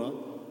Munawwara,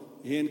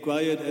 he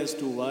inquired as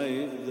to why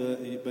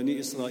the Bani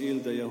Israel,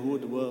 the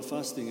Yahud, were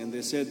fasting, and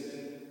they said,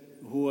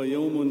 "Huwa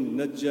yawmun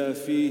najja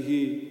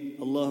fihi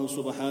Allah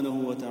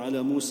subhanahu wa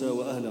ta'ala Musa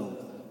wa ahlahu."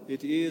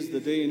 It is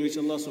the day in which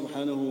Allah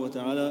subhanahu wa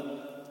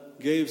ta'ala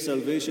gave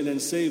salvation and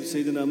saved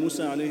Sayyidina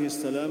Musa alayhi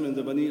salam and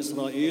the Bani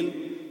Israel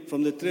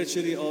from the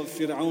treachery of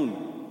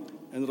Fir'aun.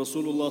 And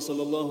Rasulullah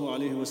sallallahu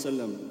alayhi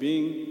wasallam,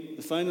 being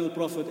the final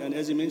prophet, and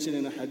as he mentioned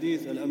in a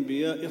hadith,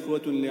 Al-Anbiya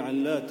ikhwatun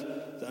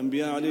li'allat, the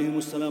Anbiya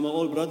alayhi salam are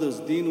all brothers,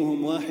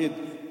 deenuhum wahid,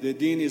 their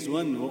deen is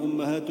one, wa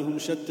ummahatuhum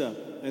shatta,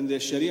 and their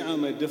sharia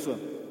might differ.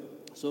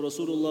 So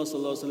Rasulullah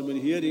sallallahu alayhi wasallam,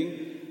 when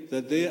hearing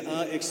that they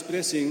are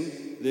expressing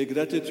their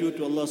gratitude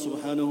to Allah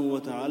subhanahu wa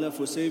ta'ala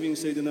for saving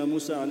Sayyidina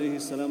Musa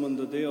alayhi salam on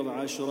the day of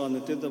Ashurà, on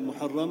the 10th of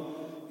Muharram,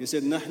 he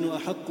said, "Nahnu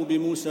ahaqqu bi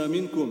Musa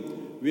minkum."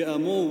 We are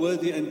more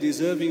worthy and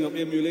deserving of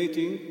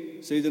emulating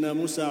Sayyidina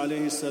Musa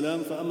alayhi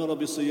salam. فَأَمَرَ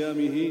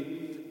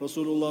بِصِيَامِهِ.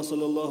 Rasulullah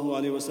sallallahu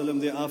alayhi wasallam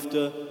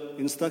thereafter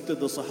instructed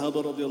the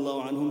Sahaba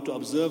radiallahu anhum to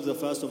observe the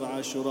fast of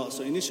Ashurà.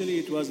 So initially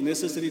it was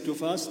necessary to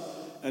fast,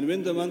 and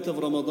when the month of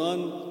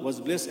Ramadan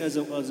was blessed as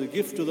a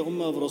gift to the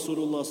ummah of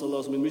Rasulullah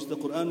sallallahu alayhi wasallam, in which the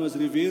Quran was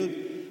revealed,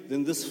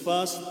 then this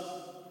fast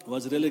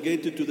was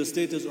relegated to the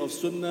status of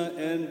sunnah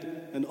and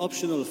an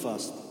optional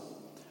fast.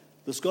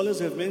 The scholars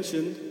have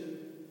mentioned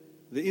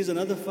there is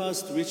another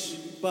fast which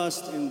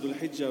passed in Dhul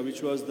Hijjah,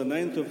 which was the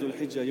 9th of Dhul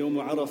Hijjah, Yawm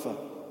Arafah.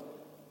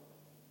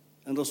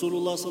 And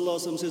Rasulullah sallallahu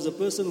alaihi wasallam says, a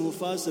person who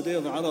fasts the day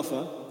of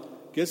Arafah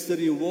gets the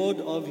reward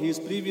of his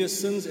previous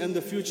sins and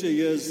the future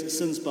years'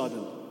 sins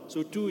pardoned.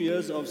 So 2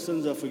 years of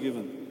sins are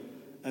forgiven.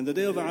 And the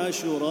day of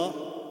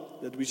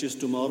Ashurà, that which is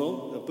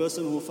tomorrow, the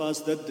person who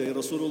fasts that day,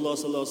 Rasulullah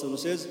sallallahu alaihi wasallam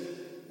says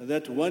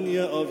that 1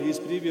 year of his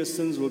previous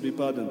sins will be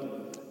pardoned.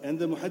 And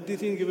the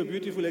Muhaddithin give a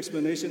beautiful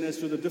explanation as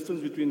to the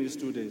difference between these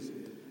 2 days.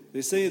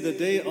 They say the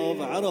day of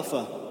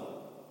Arafah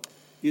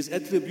is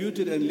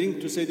attributed and linked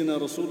to Sayyidina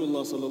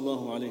Rasulullah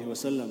sallallahu alaihi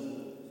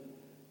wasallam,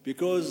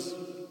 because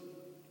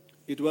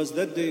it was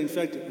that day. In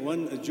fact,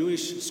 a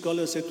Jewish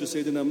scholar said to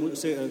Sayyidina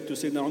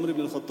Umar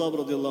ibn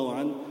al-Khattab radiallahu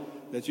anhu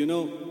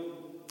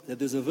that that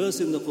there's a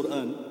verse in the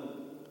Quran.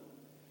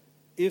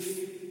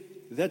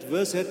 If that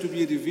verse had to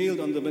be revealed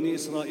on the Bani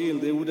Israel,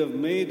 they would have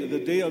made the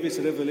day of its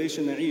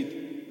revelation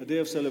Eid, a day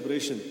of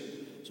celebration.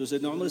 So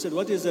Sayyidina Umar said,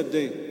 "What is that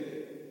day?"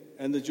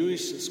 And the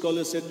Jewish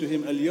scholar said to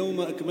him,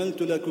 "Al-yawma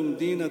akmaltu lakum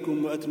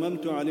deenakum wa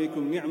atmamtu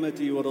alaykum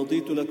ni'mati wa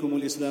raditu lakum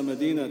al-islam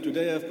deena."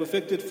 Today I have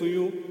perfected for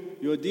you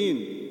your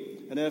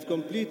deen, and I have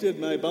completed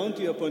my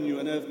bounty upon you,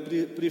 and I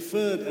have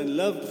preferred and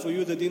loved for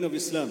you the deen of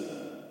Islam.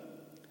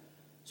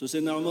 So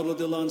Sayyidina Umar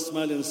radiallahu anh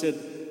smiled and said,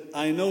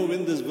 "I know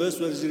when this verse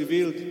was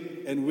revealed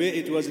and where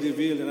it was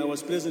revealed, and I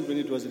was present when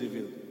it was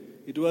revealed.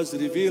 It was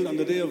revealed on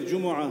the day of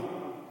Jumu'ah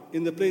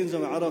in the plains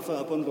of Arafah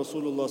upon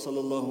Rasulullah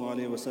sallallahu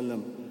alayhi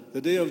wasallam.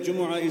 The day of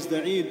Jumu'ah is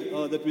the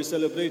Eid that we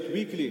celebrate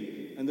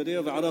weekly, and the day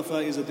of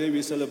Arafah is a day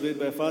we celebrate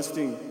by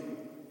fasting,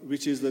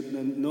 which is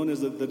known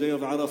as the day of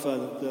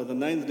Arafah, the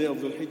 9th day of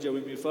Dhul Hijjah,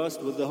 when we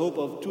fast with the hope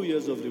of 2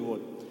 years of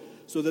reward.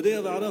 So the day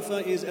of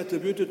Arafah is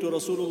attributed to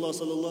Rasulullah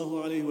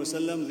sallallahu alayhi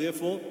wasallam,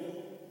 therefore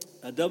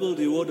a double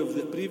reward of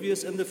the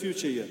previous and the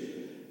future year.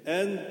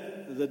 And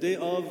the day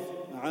of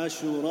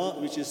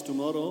Ashurà, which is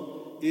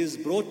tomorrow, is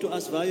brought to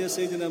us via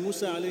Sayyidina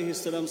Musa alayhi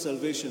salam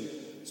salvation.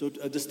 So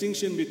a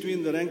distinction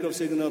between the rank of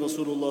Sayyidina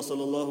Rasulullah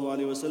sallallahu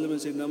alayhi wasallam and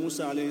Sayyidina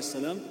Musa alayhi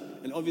salam.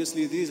 And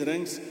obviously these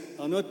ranks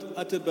are not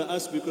uttered by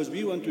us because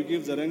we want to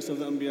give the ranks of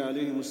the Anbiya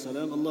alayhi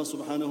salam. Allah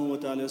subhanahu wa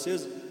ta'ala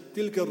says,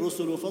 "Tilka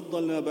ar-rusulu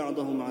faddalna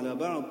ba'dahum ala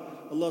ba'd."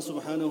 Allah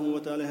subhanahu wa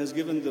ta'ala has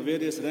given the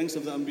various ranks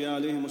of the Anbiya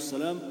alayhi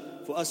salam.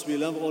 For us, we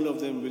love all of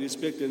them, we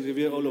respect and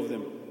revere all of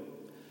them.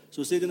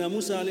 So Sayyidina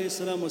Musa alayhi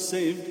salam was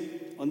saved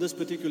on this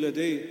particular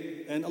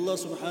day, and Allah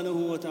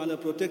subhanahu wa ta'ala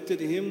protected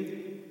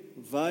him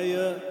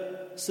via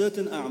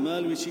certain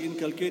a'mal which he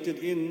inculcated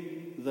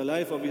in the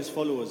life of his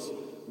followers.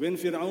 When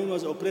Fir'aun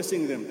was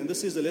oppressing them, and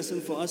this is a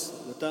lesson for us,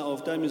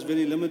 the time is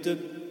very limited.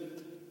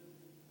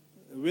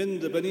 When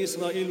the Bani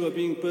Israel were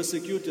being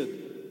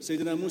persecuted,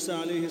 Sayyidina Musa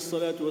alayhi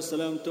salatu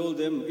wasalam told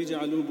them,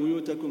 "Ij'alu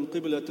buyutakum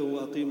qiblatan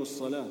wa aqimu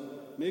as-salah."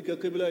 Make a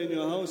qibla in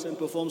your house and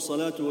perform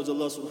salah towards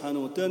Allah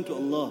subhanahu wa ta'ala. Turn to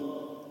Allah.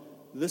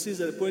 This is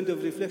a point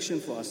of reflection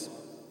for us.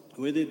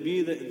 Whether it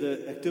be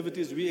the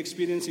activities we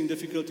experiencing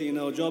difficulty in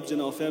our jobs,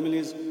 in our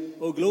families,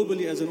 or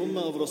globally as an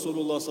ummah of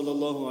Rasulullah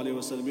sallallahu alayhi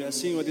wa sallam. We are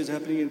seeing what is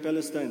happening in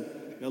Palestine.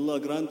 May Allah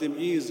grant them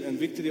ease and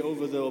victory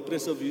over the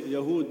oppressive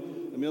Yahud.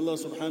 And may Allah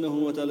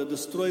subhanahu wa ta'ala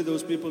destroy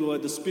those people who are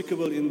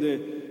despicable in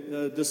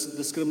their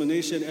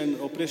discrimination and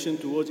oppression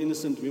towards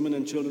innocent women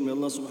and children. May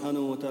Allah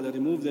subhanahu wa ta'ala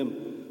remove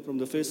them from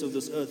the face of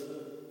this earth.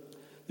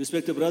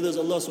 Respected brothers,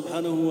 Allah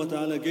subhanahu wa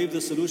ta'ala gave the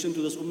solution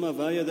to this ummah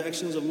via the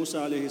actions of Musa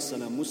alayhi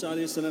salam. Musa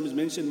alayhi salam is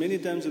mentioned many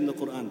times in the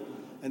Quran.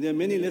 And there are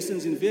many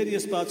lessons in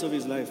various parts of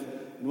his life.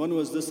 And one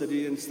was this, that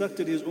he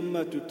instructed his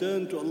ummah to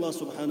turn to Allah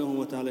subhanahu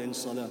wa ta'ala in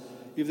salah.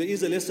 If there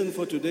is a lesson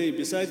for today,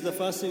 besides the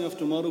fasting of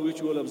tomorrow,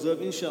 which we will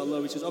observe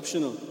inshallah, which is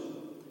optional,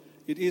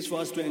 it is for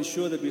us to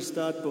ensure that we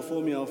start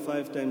performing our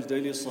 5 times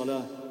daily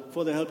salah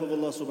for the help of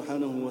Allah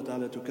subhanahu wa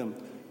ta'ala to come.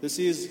 This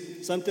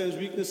is sometimes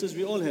weaknesses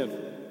we all have.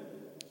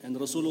 And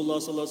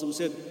Rasulullah sallallahu alaihi wasallam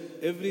said,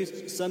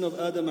 every son of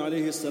Adam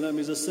alayhi salam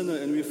is a sinner,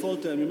 and we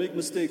falter and we make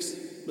mistakes.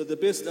 But the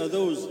best are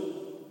those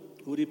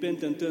who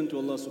repent and turn to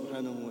Allah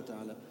subhanahu wa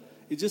ta'ala.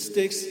 It just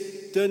takes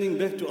turning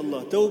back to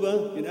Allah.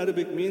 Tawbah in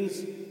Arabic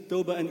means,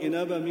 Tawbah and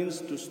Inaba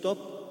means to stop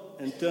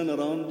and turn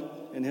around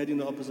and head in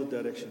the opposite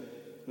direction.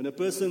 When a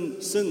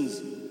person sins,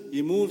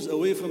 he moves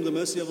away from the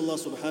mercy of Allah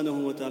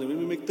subhanahu wa ta'ala. When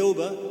we make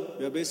Tawbah,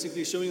 we are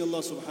basically showing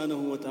Allah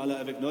subhanahu wa ta'ala,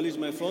 I've acknowledged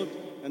my fault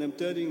and I'm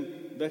turning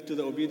back to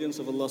the obedience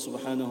of Allah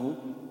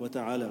subhanahu wa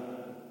ta'ala.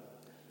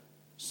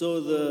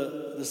 So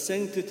the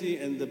sanctity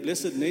and the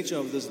blessed nature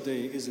of this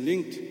day is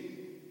linked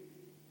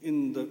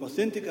in the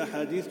authentic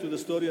ahadith to the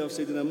story of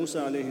Sayyidina Musa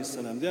alayhi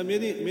salam. There are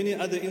many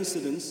other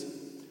incidents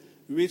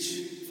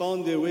which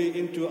found their way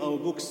into our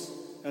books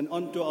and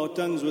onto our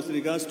tongues with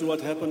regards to what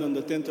happened on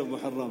the 10th of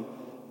Muharram.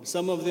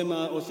 Some of them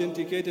are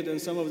authenticated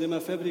and some of them are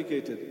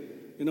fabricated.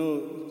 You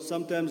know,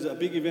 sometimes a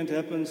big event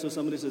happens, so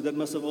somebody says that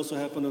must have also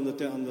happened on the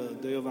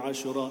day of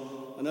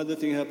Áshurà. Another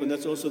thing happened,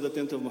 that's also the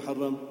 10th of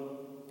Muharram.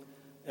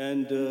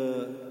 And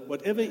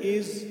whatever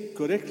is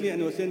correctly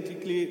and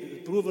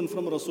authentically proven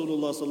from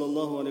Rasulullah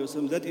sallallahu alaihi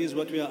wasallam, that is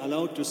what we are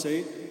allowed to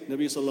say.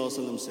 Nabi sallallahu alaihi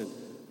wasallam said.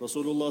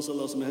 Rasulullah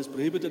sallallahu alaihi wasallam has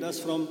prohibited us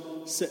from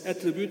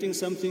attributing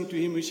something to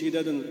him which he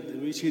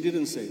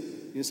didn't say.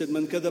 He said,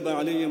 "Man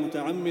kadhaba alayya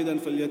muta'ammidan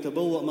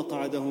falyatabawwa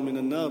maq'adahu min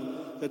an-nar."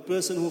 That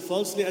person who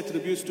falsely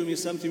attributes to me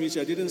something which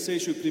I didn't say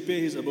should prepare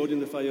his abode in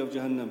the fire of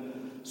Jahannam.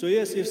 So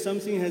yes, if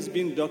something has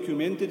been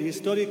documented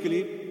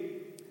historically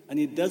and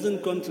it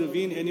doesn't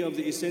contravene any of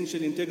the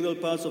essential integral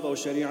parts of our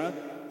Sharia,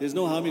 there's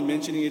no harm in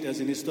mentioning it as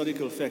an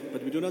historical fact.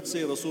 But we do not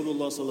say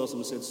Rasulullah sallallahu alaihi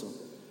wasallam said so.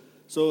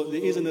 So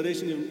there is a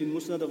narration in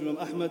Musnad of Imam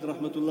Ahmad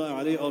rahmatullah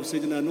alayhi of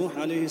Sayyidina Nuh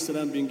alayhi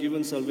salam being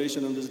given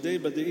salvation on this day,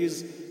 but there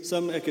is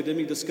some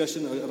academic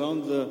discussion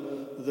around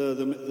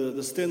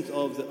the strength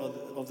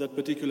of that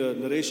particular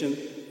narration.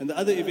 And the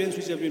other events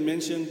which have been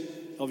mentioned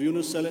of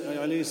Yunus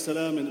alayhi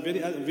salam and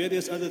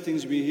various other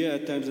things we hear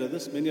at times like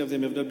this, many of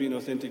them have not been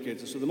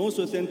authenticated. So the most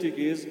authentic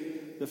is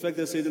the fact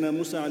that Sayyidina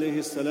Musa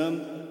alayhi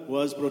salam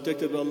was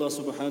protected by Allah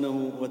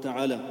subhanahu wa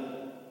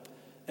ta'ala.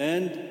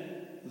 And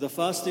the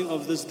fasting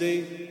of this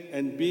day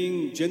and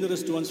being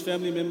generous to one's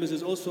family members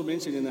is also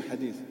mentioned in the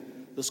hadith.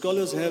 The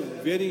scholars have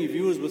varying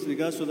views with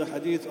regards to the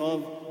hadith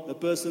of a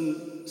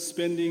person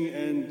spending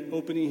and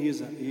opening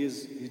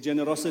his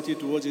generosity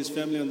towards his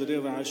family on the day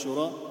of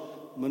Ashura.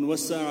 Man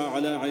wassa'a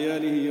ala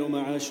ayalihi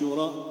yawma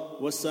Ashura,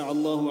 wassa'a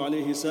Allahu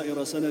alayhi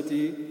sa'ira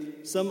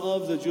sanatihi. Some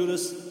of the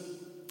jurists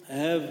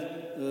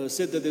have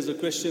said that there's a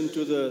question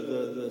to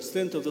the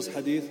strength of this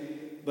hadith,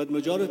 but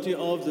majority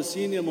of the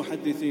senior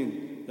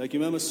muhaddithin, like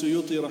Imam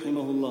al-Suyuti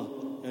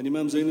rahimahullah and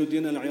Imam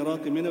Zainuddin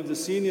al-Iraqi, many of the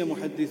senior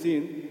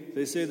muhaddithin,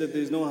 they say that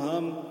there is no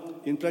harm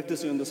in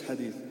practicing on this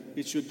hadith.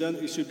 It should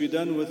be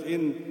done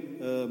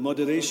within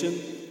moderation,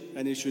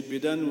 and it should be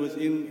done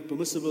within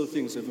permissible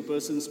things. If a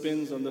person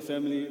spends on the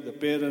family, the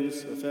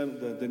parents,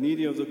 the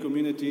needy of the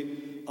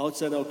community,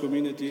 outside our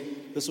community,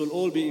 this will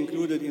all be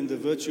included in the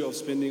virtue of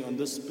spending on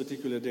this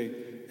particular day.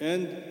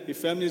 And if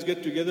families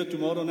get together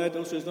tomorrow night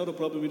also, it's not a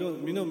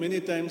problem. We know many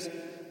times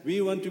we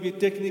want to be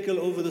technical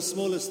over the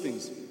smallest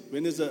things.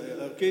 When there's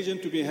an occasion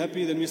to be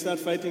happy, then we start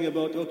fighting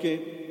about, okay,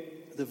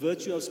 the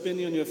virtue of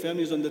spending on your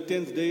family is on the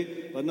 10th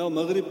day, but now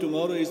Maghrib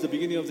tomorrow is the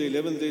beginning of the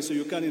 11th day, so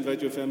you can't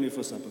invite your family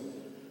for supper.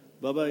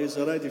 Baba, it's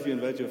alright if you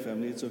invite your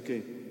family, it's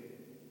okay.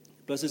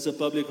 Plus it's a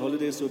public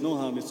holiday, so no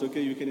harm, it's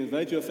okay. You can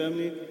invite your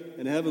family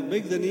and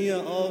make the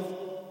niyyah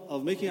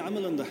of making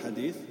amal on the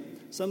hadith.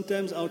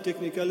 Sometimes our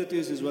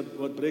technicalities is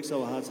what breaks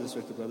our hearts,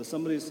 respected brothers.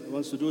 Somebody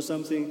wants to do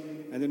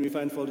something and then we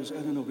find fault.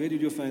 I don't know, where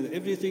did you find that?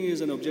 Everything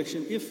is an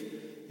objection.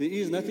 If there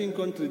is nothing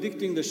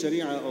contradicting the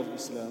Sharia of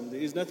Islam,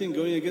 there is nothing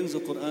going against the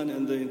Quran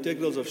and the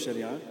integrals of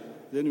Sharia,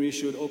 then we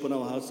should open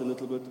our hearts a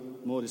little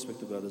bit more,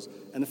 respected brothers.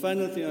 And the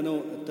final thing, I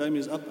know time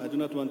is up, I do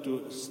not want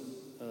to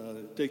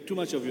take too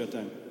much of your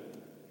time.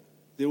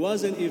 There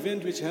was an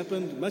event which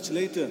happened much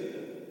later,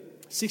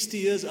 60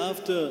 years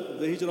after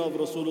the hijrah of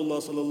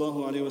Rasulullah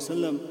sallallahu alaihi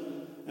wasallam,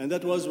 and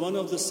that was one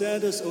of the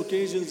saddest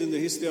occasions in the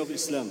history of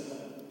Islam,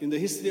 in the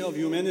history of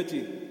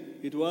humanity.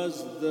 It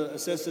was the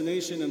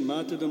assassination and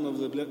martyrdom of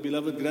the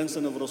beloved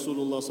grandson of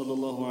Rasulullah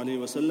sallallahu alaihi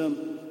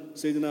wasallam,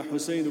 Sayyidina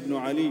Hussein ibn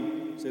Ali,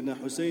 Sayyidina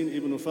Hussein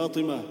ibn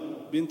Fatima,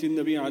 bint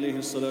al-Nabi alayhi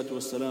salatu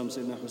wassalam,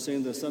 Sayyidina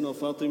Hussein, the son of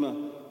Fatima,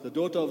 the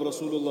daughter of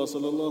Rasulullah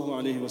sallallahu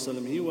alaihi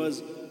wasallam. He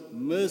was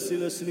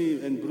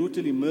mercilessly and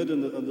brutally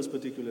murdered on this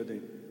particular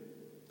day.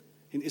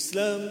 In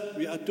Islam,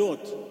 we are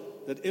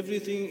taught that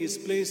everything is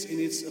placed in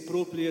its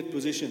appropriate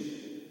position.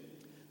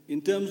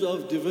 In terms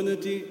of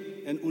divinity,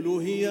 and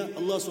uluhiyya,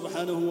 Allah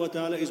subhanahu wa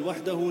ta'ala is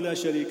wahdahu la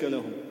sharika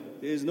lahu.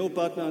 There is no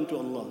partner unto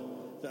Allah.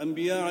 The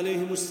Anbiya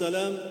alayhimus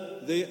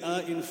salam, they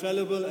are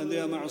infallible and they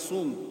are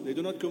ma'soom. They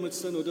do not commit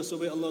sin or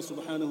disobey Allah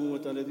subhanahu wa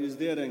ta'ala. This is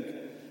their rank.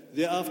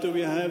 Thereafter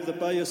we have the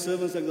pious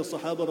servants like the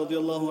Sahaba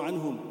radiallahu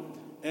anhum.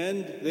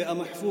 And they are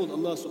mahfud.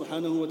 Allah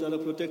subhanahu wa ta'ala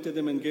protected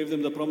them and gave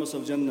them the promise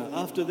of Jannah.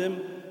 After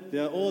them,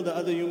 there are all the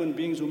other human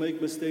beings who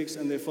make mistakes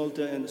and they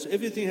falter. And so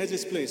everything has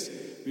its place.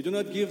 We do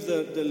not give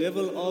the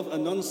level of a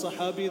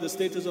non-sahabi the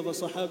status of a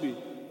sahabi,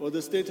 or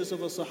the status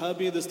of a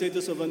sahabi the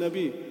status of a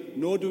nabi.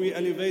 Nor do we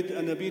elevate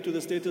a nabi to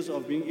the status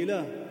of being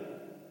ilah.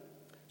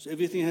 So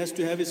everything has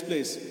to have its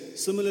place.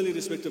 Similarly,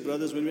 respected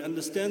brothers, when we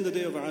understand the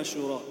day of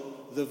Ashurà,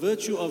 the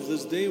virtue of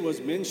this day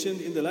was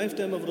mentioned in the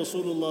lifetime of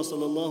Rasulullah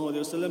sallallahu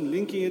alaihi wasallam,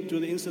 linking it to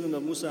the incident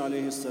of Musa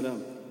alayhi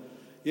salam.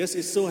 Yes,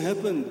 it so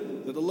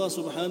happened that Allah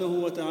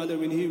subhanahu wa ta'ala,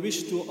 when He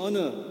wished to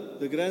honor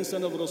the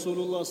grandson of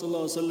Rasulullah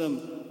sallallahu alaihi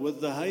wasallam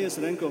with the highest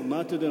rank of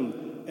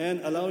martyrdom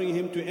and allowing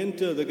him to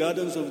enter the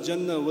gardens of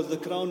Jannah with the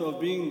crown of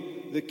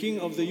being the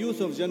king of the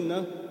youth of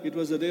Jannah, it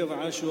was the day of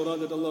Ashurā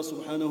that Allah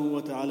subhanahu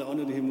wa ta'ala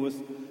honored him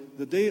with.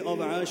 The day of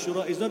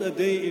Ashurā is not a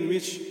day in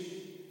which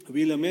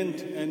we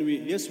lament and we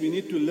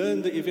need to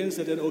learn the events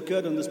that had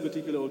occurred on this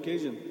particular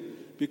occasion.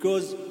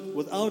 Because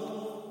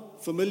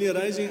without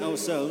familiarizing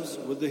ourselves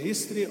with the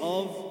history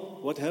of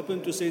what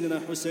happened to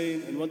Sayyidina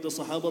Hussein and what the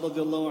Sahaba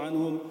radiallahu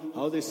anhum,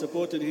 how they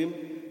supported him,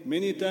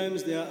 many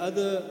times there are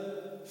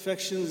other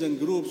factions and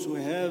groups who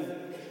have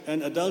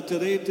an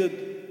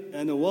adulterated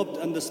and a warped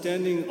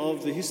understanding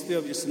of the history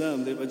of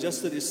Islam. They've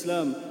adjusted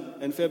Islam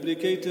and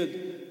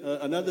fabricated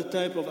another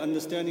type of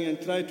understanding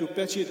and tried to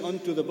patch it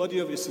onto the body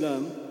of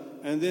Islam,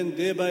 and then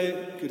thereby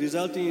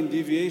resulting in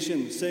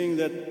deviation, saying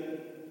that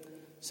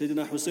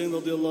Sayyidina Hussein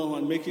radiallahu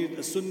anh, making it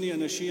a Sunni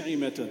and a Shi'i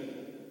matter.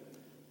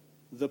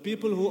 The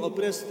people who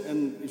oppressed,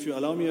 and if you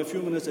allow me a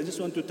few minutes, I just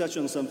want to touch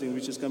on something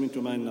which is coming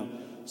to mind now.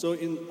 So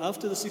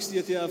after the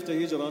 60th year after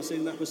Hijrah,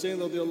 Sayyidina Hussein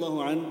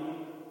radiallahu anh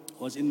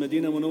was in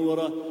Medina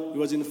Munawwara. He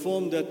was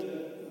informed that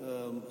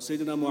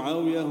Sayyidina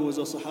Muawiyah, who was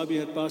a Sahabi,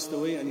 had passed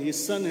away, and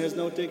his son has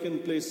now taken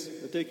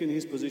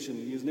his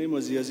position. His name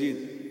was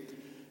Yazid.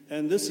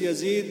 And this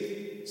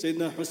Yazid,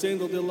 Sayyidina Hussein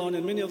radiallahu anh,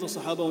 and many of the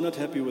Sahaba were not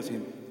happy with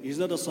him. He's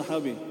not a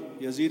Sahabi.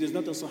 Yazid is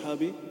not a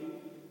Sahabi.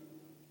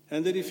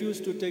 And they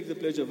refused to take the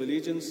Pledge of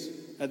Allegiance.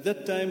 At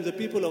that time, the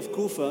people of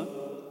Kufa,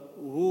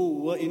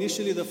 who were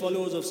initially the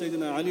followers of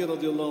Sayyidina Ali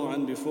radiallahu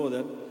anh before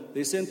that,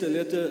 they sent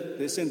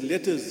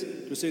letters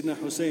to Sayyidina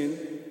Hussein,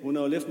 who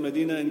now left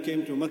Medina and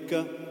came to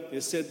Mecca. They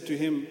said to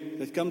him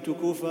that, come to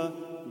Kufa,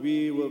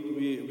 we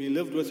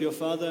lived with your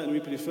father and we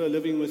prefer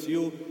living with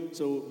you,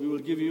 so we will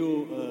give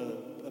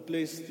you a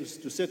place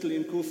to settle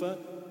in Kufa,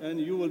 and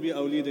you will be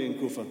our leader in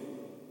Kufa.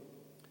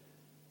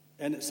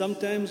 And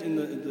sometimes in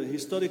the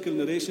historical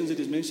narrations it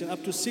is mentioned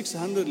up to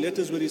 600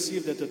 letters were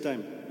received at a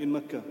time in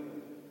Mecca.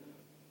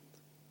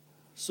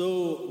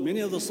 So many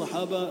of the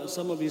Sahaba,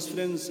 some of his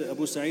friends,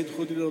 Abu Sa'id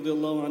Khudri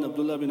radiallahu anh,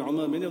 Abdullah bin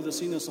Umar, many of the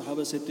senior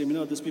Sahaba said to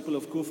him, these people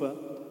of Kufa,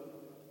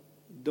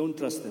 don't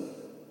trust them.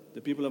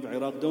 The people of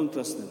Iraq, don't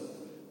trust them.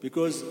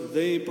 Because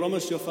they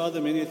promised your father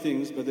many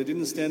things, but they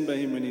didn't stand by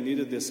him when he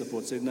needed their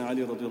support. Sayyidina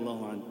Ali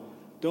radiallahu anh,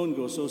 don't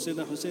go. So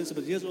Sayyidina Hussein said,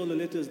 but here's all the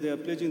letters, they are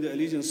pledging their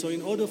allegiance. So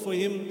in order for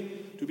him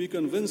to be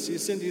convinced, he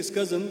sent his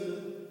cousin,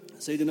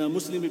 Sayyidina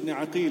Muslim ibn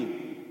Aqil,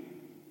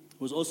 who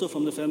was also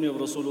from the family of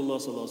Rasulullah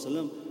sallallahu alaihi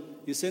wasallam.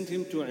 He sent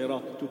him to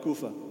Iraq, to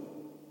Kufa.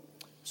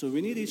 So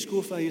when he reached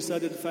Kufa, he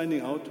started finding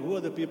out who are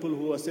the people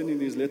who are sending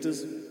these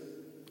letters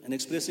and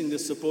expressing their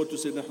support to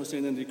Sayyidina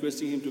Hussein and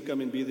requesting him to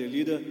come and be their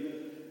leader.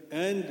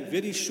 And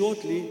very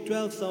shortly,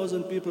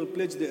 12,000 people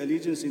pledged their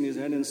allegiance in his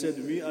hand and said,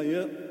 we are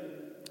here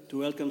to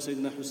welcome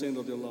Sayyidina Hussein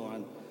radiallahu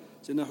anh.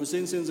 Sayyidina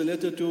Hussein sends a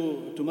letter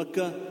to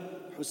Mecca.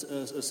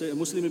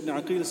 Muslim ibn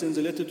Aqil sends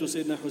a letter to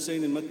Sayyidina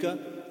Hussein in Mecca,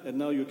 and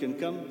now you can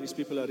come, these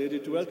people are ready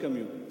to welcome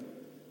you.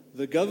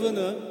 The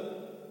governor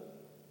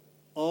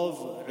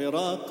of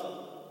Iraq,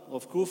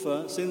 of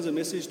Kufa, sends a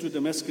message to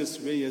Damascus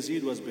where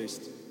Yazid was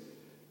based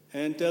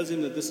and tells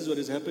him that this is what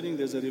is happening,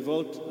 there's a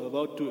revolt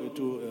about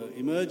to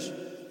emerge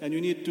and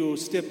you need to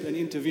step and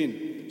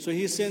intervene. So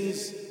he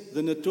sends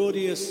the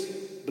notorious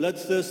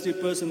bloodthirsty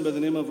person by the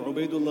name of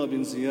Ubaidullah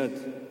bin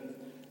Ziyad.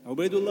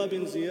 Ubaidullah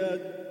bin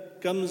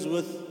Ziyad comes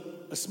with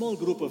a small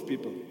group of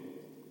people,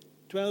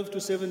 12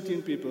 to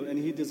 17 people, and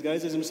he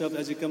disguises himself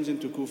as he comes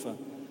into Kufa.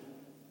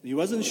 He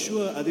wasn't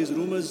sure, are these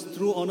rumors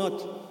true or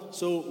not?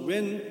 So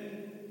when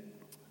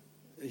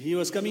he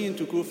was coming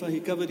into Kufa, he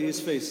covered his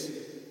face.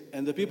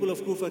 And the people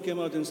of Kufa came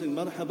out and said,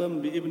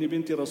 Marhaban bi ibn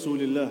binti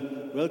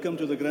Rasulillah. Welcome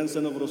to the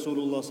grandson of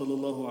Rasulullah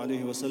sallallahu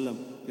alayhi wa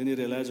sallam. Then he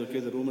realized, okay,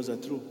 the rumors are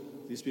true.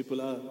 These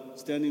people are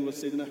standing with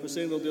Sayyidina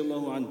Hussein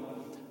radiallahu anhu.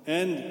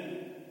 And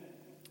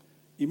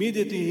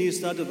immediately he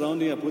started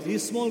rounding up. With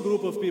his small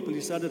group of people,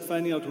 he started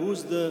finding out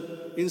who's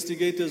the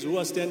instigators, who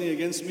are standing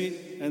against me,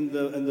 and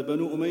the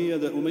Banu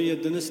Umayyah, the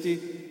Umayyad dynasty,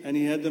 and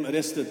he had them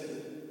arrested.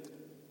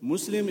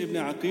 Muslim ibn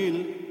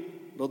Aqil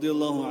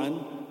radiallahu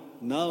anhu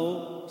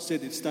now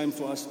said it's time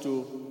for us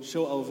to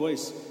show our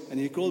voice. And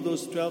he called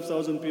those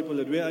 12,000 people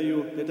that, where are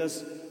you? Let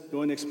us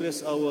go and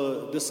express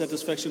our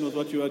dissatisfaction with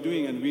what you are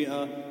doing, and we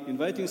are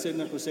inviting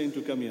Sayyidina Hussein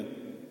to come here.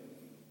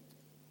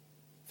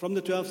 From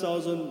the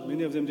 12,000,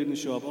 many of them didn't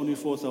show up, only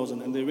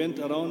 4,000. And they went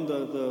around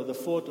the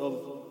fort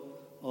of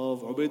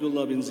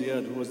Ubaidullah bin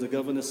Ziyad, who was the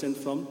governor sent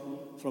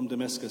from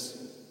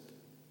Damascus.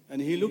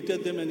 And he looked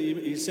at them and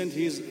he sent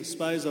his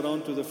spies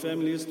around to the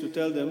families to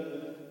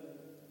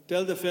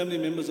tell the family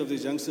members of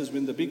these youngsters,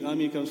 when the big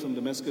army comes from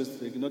Damascus,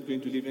 they're not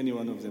going to leave any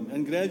one of them.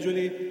 And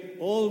gradually,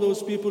 all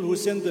those people who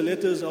sent the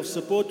letters of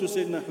support to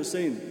Sayyidina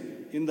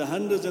Hussein, in the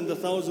hundreds and the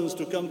thousands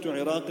to come to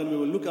Iraq and we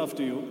will look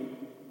after you,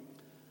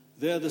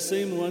 they are the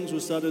same ones who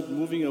started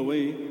moving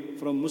away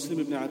from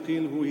Muslim ibn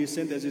Aqil, who he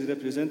sent as his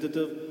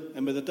representative.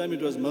 And by the time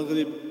it was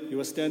Maghrib, he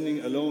was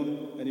standing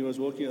alone and he was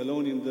walking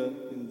alone in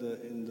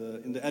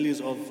the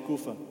alleys of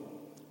Kufa.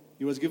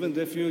 He was given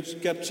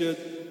refuge, captured,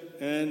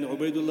 and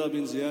Ubaidullah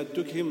bin Ziyad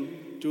took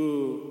him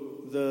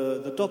to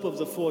the top of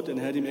the fort and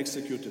had him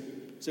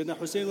executed. Sayyidina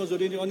Hussein was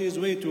already on his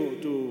way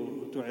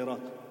to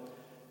Iraq.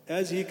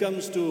 As he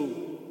comes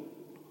to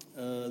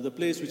the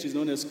place which is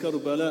known as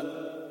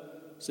Karbala,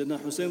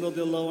 Sayyidina Hussein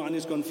radiallahu anhu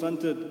is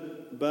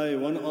confronted by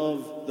one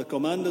of the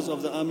commanders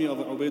of the army of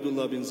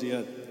Ubaidullah bin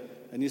Ziyad.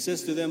 And he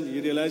says to them, he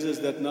realizes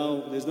that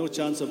now there's no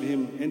chance of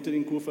him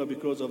entering Kufa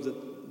because of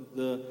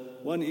the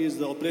one is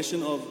the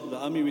oppression of the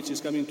army which is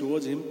coming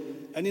towards him.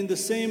 And in the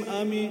same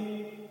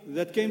army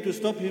that came to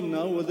stop him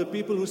now were the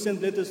people who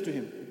sent letters to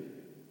him.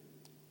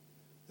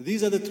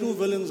 These are the true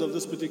villains of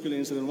this particular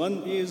incident.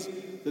 One is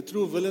the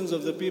true villains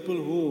of the people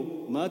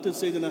who martyred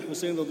Sayyidina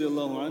Hussein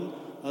radiallahu anhu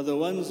are the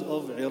ones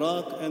of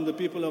Iraq and the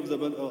people of the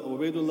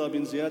Ubaidullah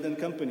bin Ziyad and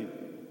company.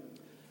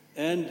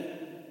 And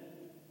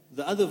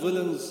the other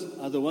villains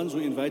are the ones who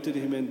invited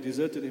him and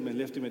deserted him and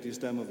left him at his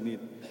time of need.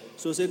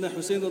 So Sayyidina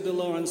Hussein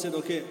radiallahu anhu said,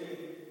 okay,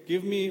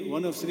 give me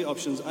one of three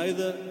options.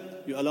 Either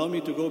you allow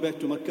me to go back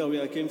to Mecca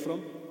where I came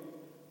from,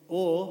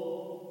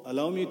 or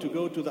allow me to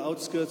go to the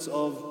outskirts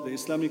of the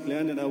Islamic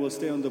land and I will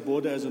stay on the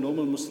border as a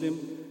normal Muslim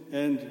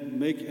and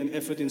make an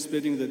effort in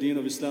spreading the deen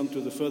of Islam to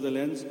the further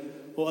lands,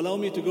 or allow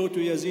me to go to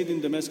Yazid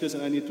in Damascus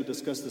and I need to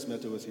discuss this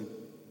matter with him.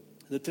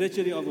 The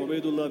treachery of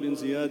Ubaidullah bin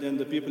Ziyad and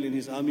the people in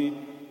his army,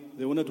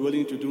 they were not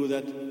willing to do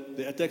that.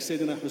 They attacked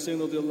Sayyidina Hussein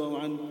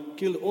radiallahu anhu,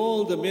 killed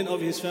all the men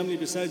of his family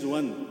besides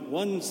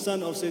one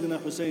son of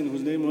Sayyidina Hussein,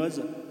 whose name was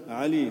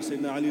Ali,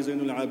 Sayyidina Ali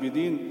Zainul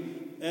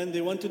Abidin, and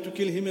they wanted to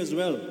kill him as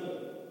well.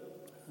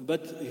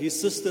 But his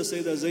sister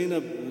Sayyida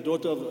Zainab, the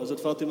daughter of Hazrat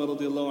Fatima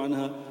radiallahu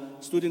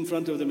anha, stood in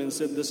front of them and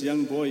said, this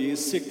young boy, he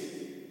is sick.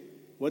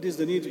 What is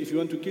the need? If you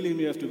want to kill him,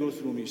 you have to go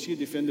through me. She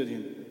defended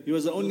him. He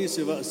was the only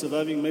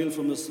surviving male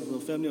from the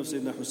family of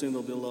Sayyidina Hussein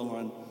radiallahu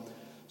anhu.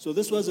 So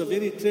this was a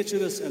very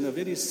treacherous and a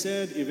very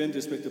sad event,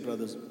 respected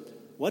brothers.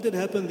 What had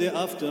happened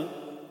thereafter,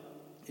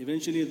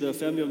 eventually the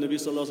family of Nabi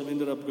Sallallahu Alaihi Wasallam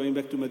ended up going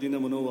back to Medina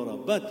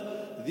Munawwara.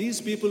 But these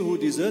people who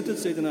deserted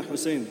Sayyidina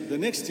Hussein, the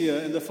next year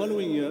and the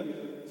following year,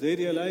 they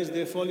realized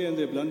their folly and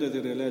their blunder. They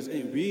realized,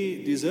 hey,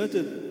 we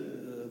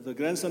deserted the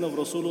grandson of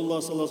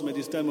Rasulullah Sallallahu Alaihi Wasallam at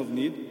his time of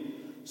need.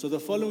 So the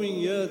following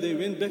year, they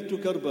went back to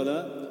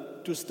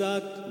Karbala to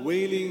start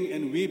wailing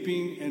and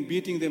weeping and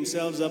beating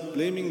themselves up,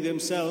 blaming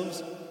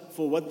themselves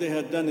for what they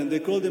had done. And they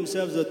called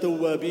themselves the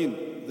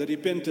Tawwabin, the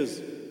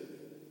repenters.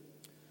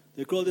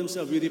 They called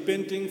themselves, we're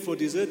repenting for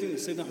deserting.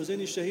 Sayyidina Hussein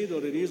is shaheed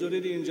already, he's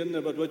already in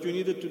Jannah, but what you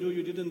needed to do,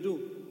 you didn't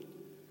do.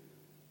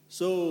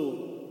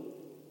 So,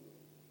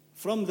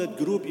 from that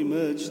group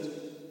emerged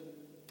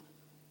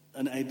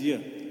an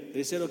idea.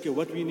 They said, okay,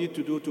 what we need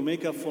to do to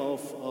make up for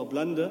our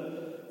blunder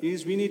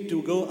is we need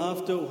to go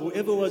after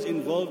whoever was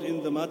involved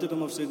in the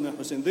martyrdom of Sayyidina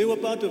Hussein. They were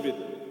part of it.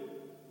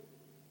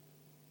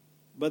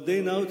 But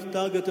they now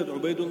targeted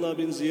Ubaidullah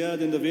bin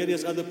Ziyad and the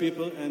various other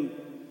people,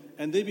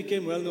 and they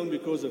became well known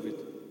because of it.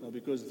 Now,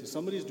 because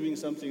somebody is doing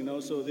something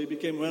now, so they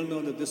became well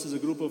known that this is a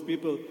group of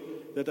people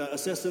that are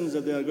assassins,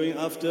 that they are going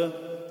after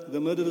the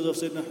murderers of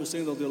Sayyidina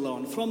Hussein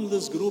radiallahu anhu. From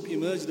this group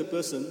emerged a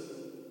person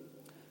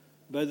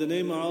by the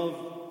name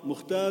of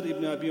Mukhtar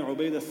ibn Abi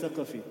Ubaid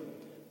al-Thaqafi.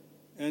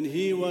 And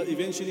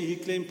eventually he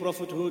claimed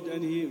prophethood,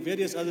 and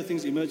various other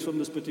things emerged from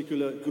this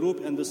particular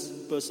group and this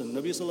person.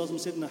 Nabi Sallallahu Alaihi Wasallam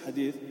said in a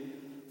hadith,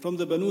 from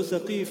the Banu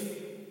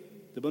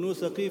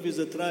Thaqif is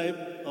a tribe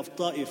of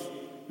Ta'if.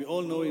 We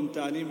all know in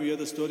Ta'aleem, we hear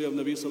the story of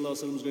Nabi Sallallahu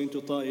Alaihi Wasallam going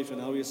to Ta'if and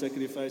how he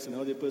sacrificed and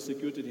how they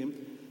persecuted him.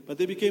 But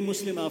they became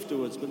Muslim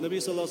afterwards. But Nabi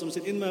Sallallahu Alaihi Wasallam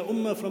said, in my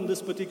ummah from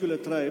this particular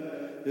tribe,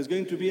 there's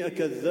going to be a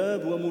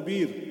kadhab wa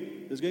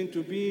mubir. There's going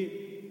to be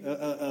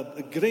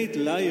a great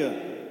liar,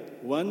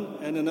 one,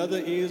 and another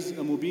is a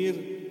mubir,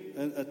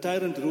 a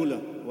tyrant ruler.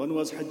 One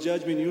was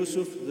Hajjaj bin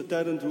Yusuf, the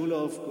tyrant ruler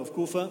of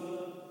Kufa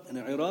and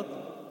Iraq,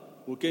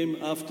 who came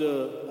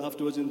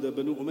afterwards in the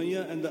Banu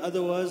Umayyah, and the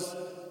other was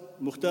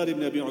Mukhtar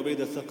ibn Abi Ubaid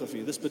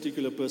al-Thaqafi, this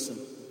particular person.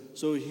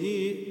 So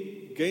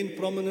he gained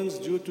prominence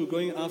due to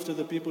going after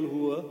the people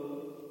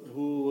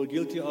who were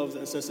guilty of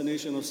the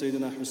assassination of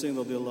Sayyidina Hussein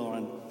radiallahu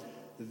anhu.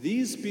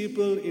 These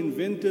people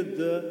invented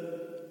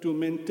to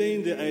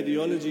maintain their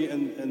ideology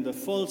and the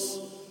false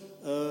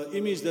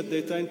image that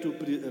they're trying to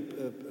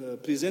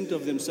present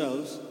of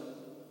themselves.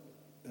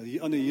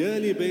 On a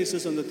yearly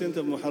basis, on the 10th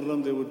of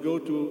Muharram, they would go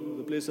to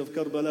the place of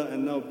Karbala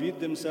and now beat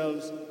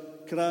themselves,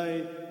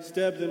 cry,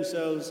 stab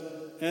themselves.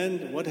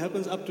 And what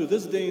happens up to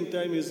this day in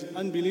time is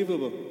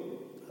unbelievable.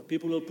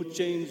 People will put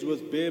chains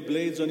with bare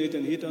blades on it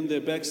and hit on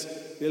their backs.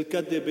 They'll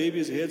cut their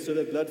baby's head so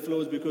that blood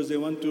flows because they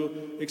want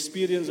to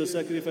experience the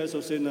sacrifice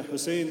of Sayyidina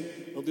Hussein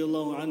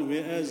radiallahu anhu,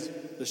 whereas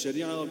the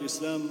Sharia of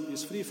Islam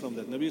is free from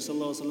that. Nabi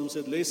sallallahu alaihi wasallam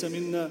said, "Laysa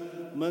minna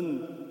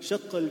man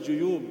shaqqa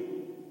al-juyub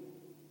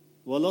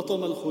wa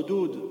latama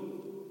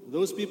al-khudud."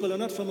 Those people are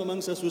not from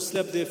amongst us who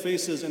slap their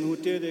faces and who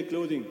tear their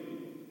clothing.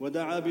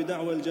 وَدَعَا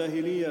بِدَعْوَى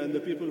الْجَاهِلِيَّةِ, and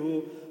the people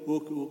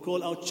who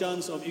call out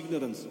chants of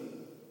ignorance.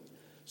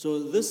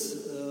 So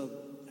this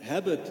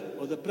habit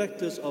or the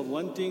practice of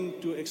wanting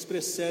to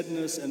express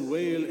sadness and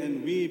wail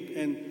and weep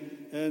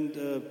and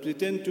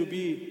pretend to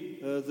be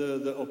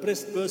the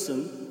oppressed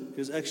person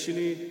is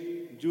actually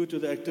due to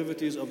the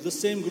activities of the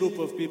same group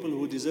of people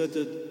who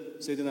deserted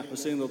Sayyidina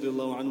Hussein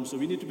radiallahu anhu. So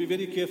we need to be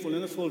very careful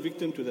and not fall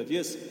victim to that.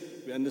 Yes,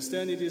 we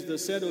understand it is the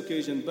sad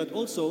occasion, but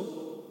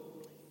also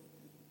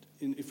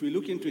if we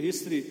look into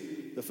history,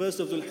 the first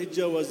of Dhul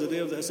Hijjah was the day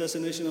of the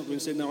assassination of when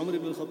Sayyidina Umar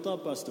ibn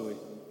al-Khattab passed away.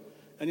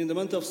 And in the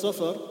month of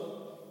Safar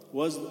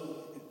was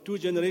 2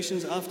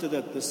 generations after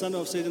that, the son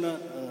of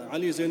Sayyidina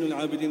Ali Zainul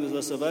Abidin,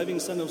 the surviving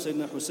son of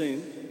Sayyidina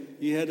Hussein.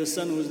 He had a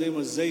son whose name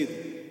was Zayd.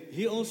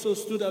 He also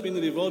stood up in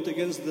revolt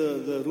against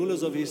the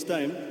rulers of his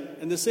time.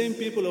 And the same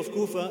people of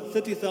Kufa,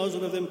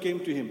 30,000 of them came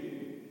to him.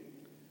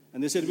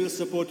 And they said, "We'll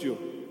support you."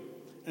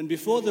 And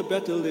before the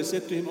battle, they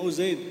said to him, "Oh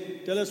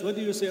Zayd, tell us, what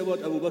do you say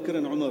about Abu Bakr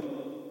and Umar?"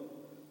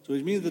 So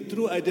it means the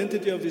true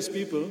identity of these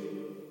people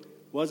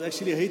was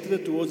actually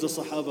hatred towards the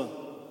Sahaba.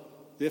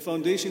 Their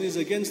foundation is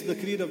against the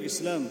creed of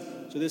Islam.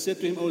 So they said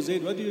to him, "Oh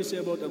Zayd, what do you say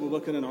about Abu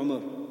Bakr and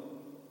Umar?"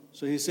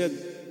 So he said,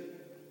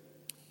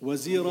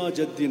 "Wazira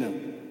Jaddina."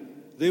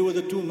 They were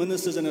the 2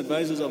 ministers and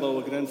advisors of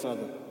our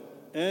grandfather.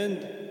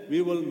 And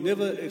we will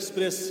never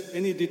express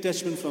any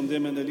detachment from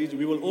them and allegiance.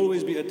 We will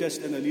always be attached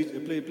and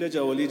pledge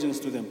our allegiance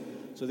to them.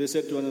 So they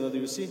said to one another,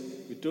 "You see,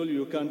 we told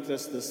you can't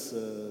trust this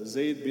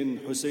Zayd bin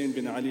Hussein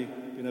bin Ali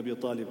bin Abi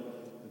Talib,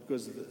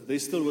 because they're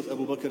still with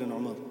Abu Bakr and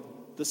Umar."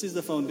 This is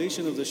the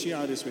foundation of the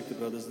Shia, respected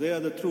brothers. They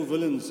are the true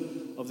villains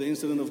of the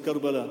incident of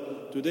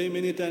Karbala. Today,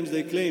 many times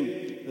they claim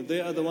that they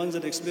are the ones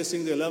that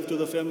expressing their love to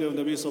the family of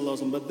Nabi sallallahu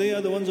alaihi wasallam. But they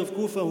are the ones of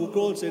Kufa who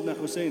called Sayyidina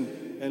Hussein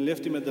and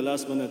left him at the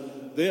last minute.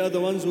 They are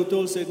the ones who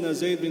told Sayyidina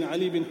Zayd bin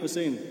Ali bin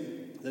Hussein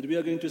that we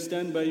are going to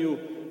stand by you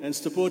and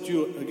support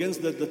you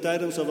against the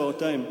tyrants of our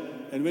time.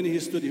 And when he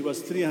stood, he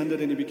was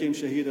 300 and he became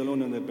shaheed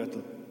alone in that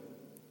battle.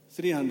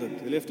 300.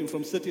 They left him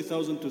from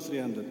 30,000 to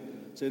 300.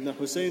 Sayyidina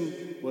Hussein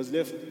was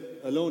left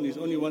alone. He's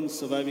only one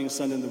surviving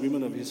son and the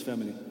women of his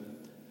family.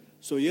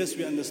 So yes,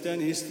 we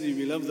understand history.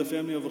 We love the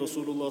family of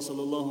Rasulullah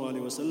sallallahu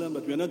alaihi wasallam,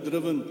 but we are not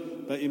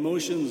driven by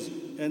emotions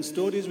and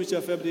stories which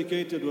are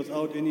fabricated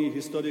without any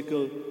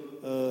historical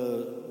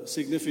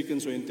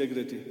significance or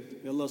integrity.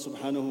 May Allah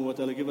subhanahu wa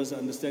ta'ala give us the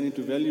understanding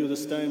to value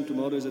this time.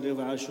 Tomorrow is the day of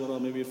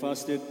Ashurà. May we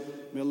fast it.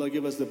 May Allah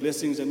give us the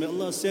blessings, and may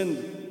Allah send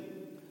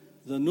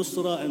the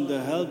nusra and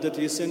the help that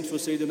He sent for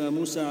Sayyidina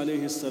Musa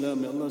alayhi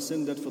salam. May Allah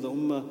send that for the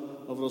ummah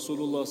of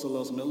Rasulullah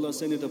sallallahu alaihi wasallam. May Allah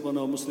send it upon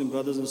our Muslim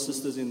brothers and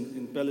sisters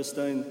in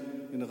Palestine,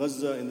 in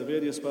Gaza, in the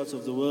various parts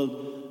of the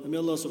world. And may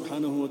Allah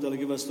subhanahu wa ta'ala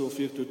give us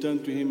tawfiq to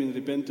turn to Him in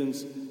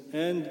repentance.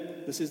 And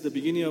this is the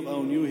beginning of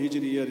our new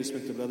Hijri year,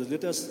 respected brothers.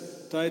 Let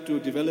us try to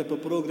develop a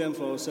program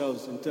for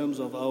ourselves in terms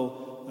of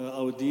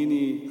our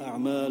dini,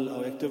 a'mal,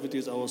 our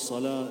activities, our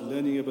salah,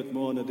 learning a bit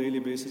more on a daily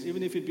basis,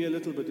 even if it be a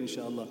little bit,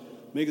 inshallah.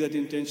 Make that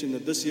intention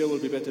that this year will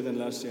be better than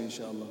last year,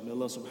 inshallah. May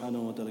Allah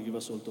subhanahu wa ta'ala give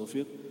us all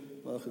tawfiq.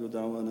 وآخر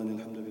دعوانا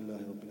الحمد لله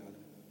رب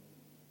العالمين.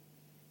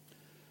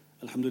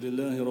 الحمد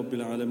لله رب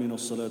العالمين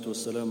والصلاة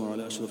والسلام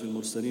على أشرف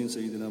المرسلين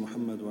سيدنا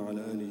محمد وعلى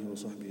آله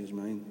وصحبه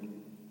أجمعين.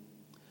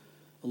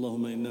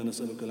 اللهم إنا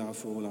نسألك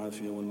العفو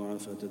والعافية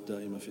والمعافاة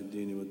الدائمة في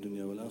الدين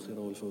والدنيا والآخرة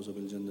والفوز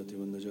بالجنة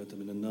والنجاة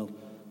من النار.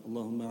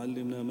 اللهم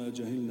علمنا ما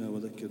جهلنا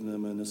وذكرنا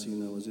ما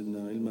نسينا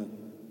وزدنا علما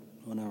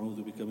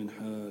ونعوذ بك من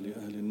حال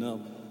أهل النار.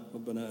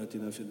 ربنا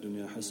آتنا في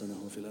الدنيا حسنة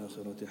وفي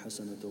الآخرة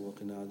حسنة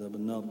وقنا عذاب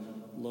النار.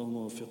 اللهم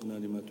وفقنا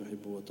لما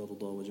تحب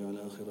وترضى واجعل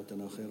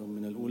آخرتنا خيرا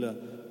من الأولى.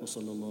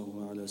 وصلى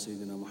الله على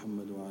سيدنا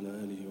محمد وعلى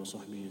آله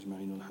وصحبه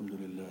أجمعين والحمد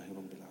لله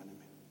رب العالمين.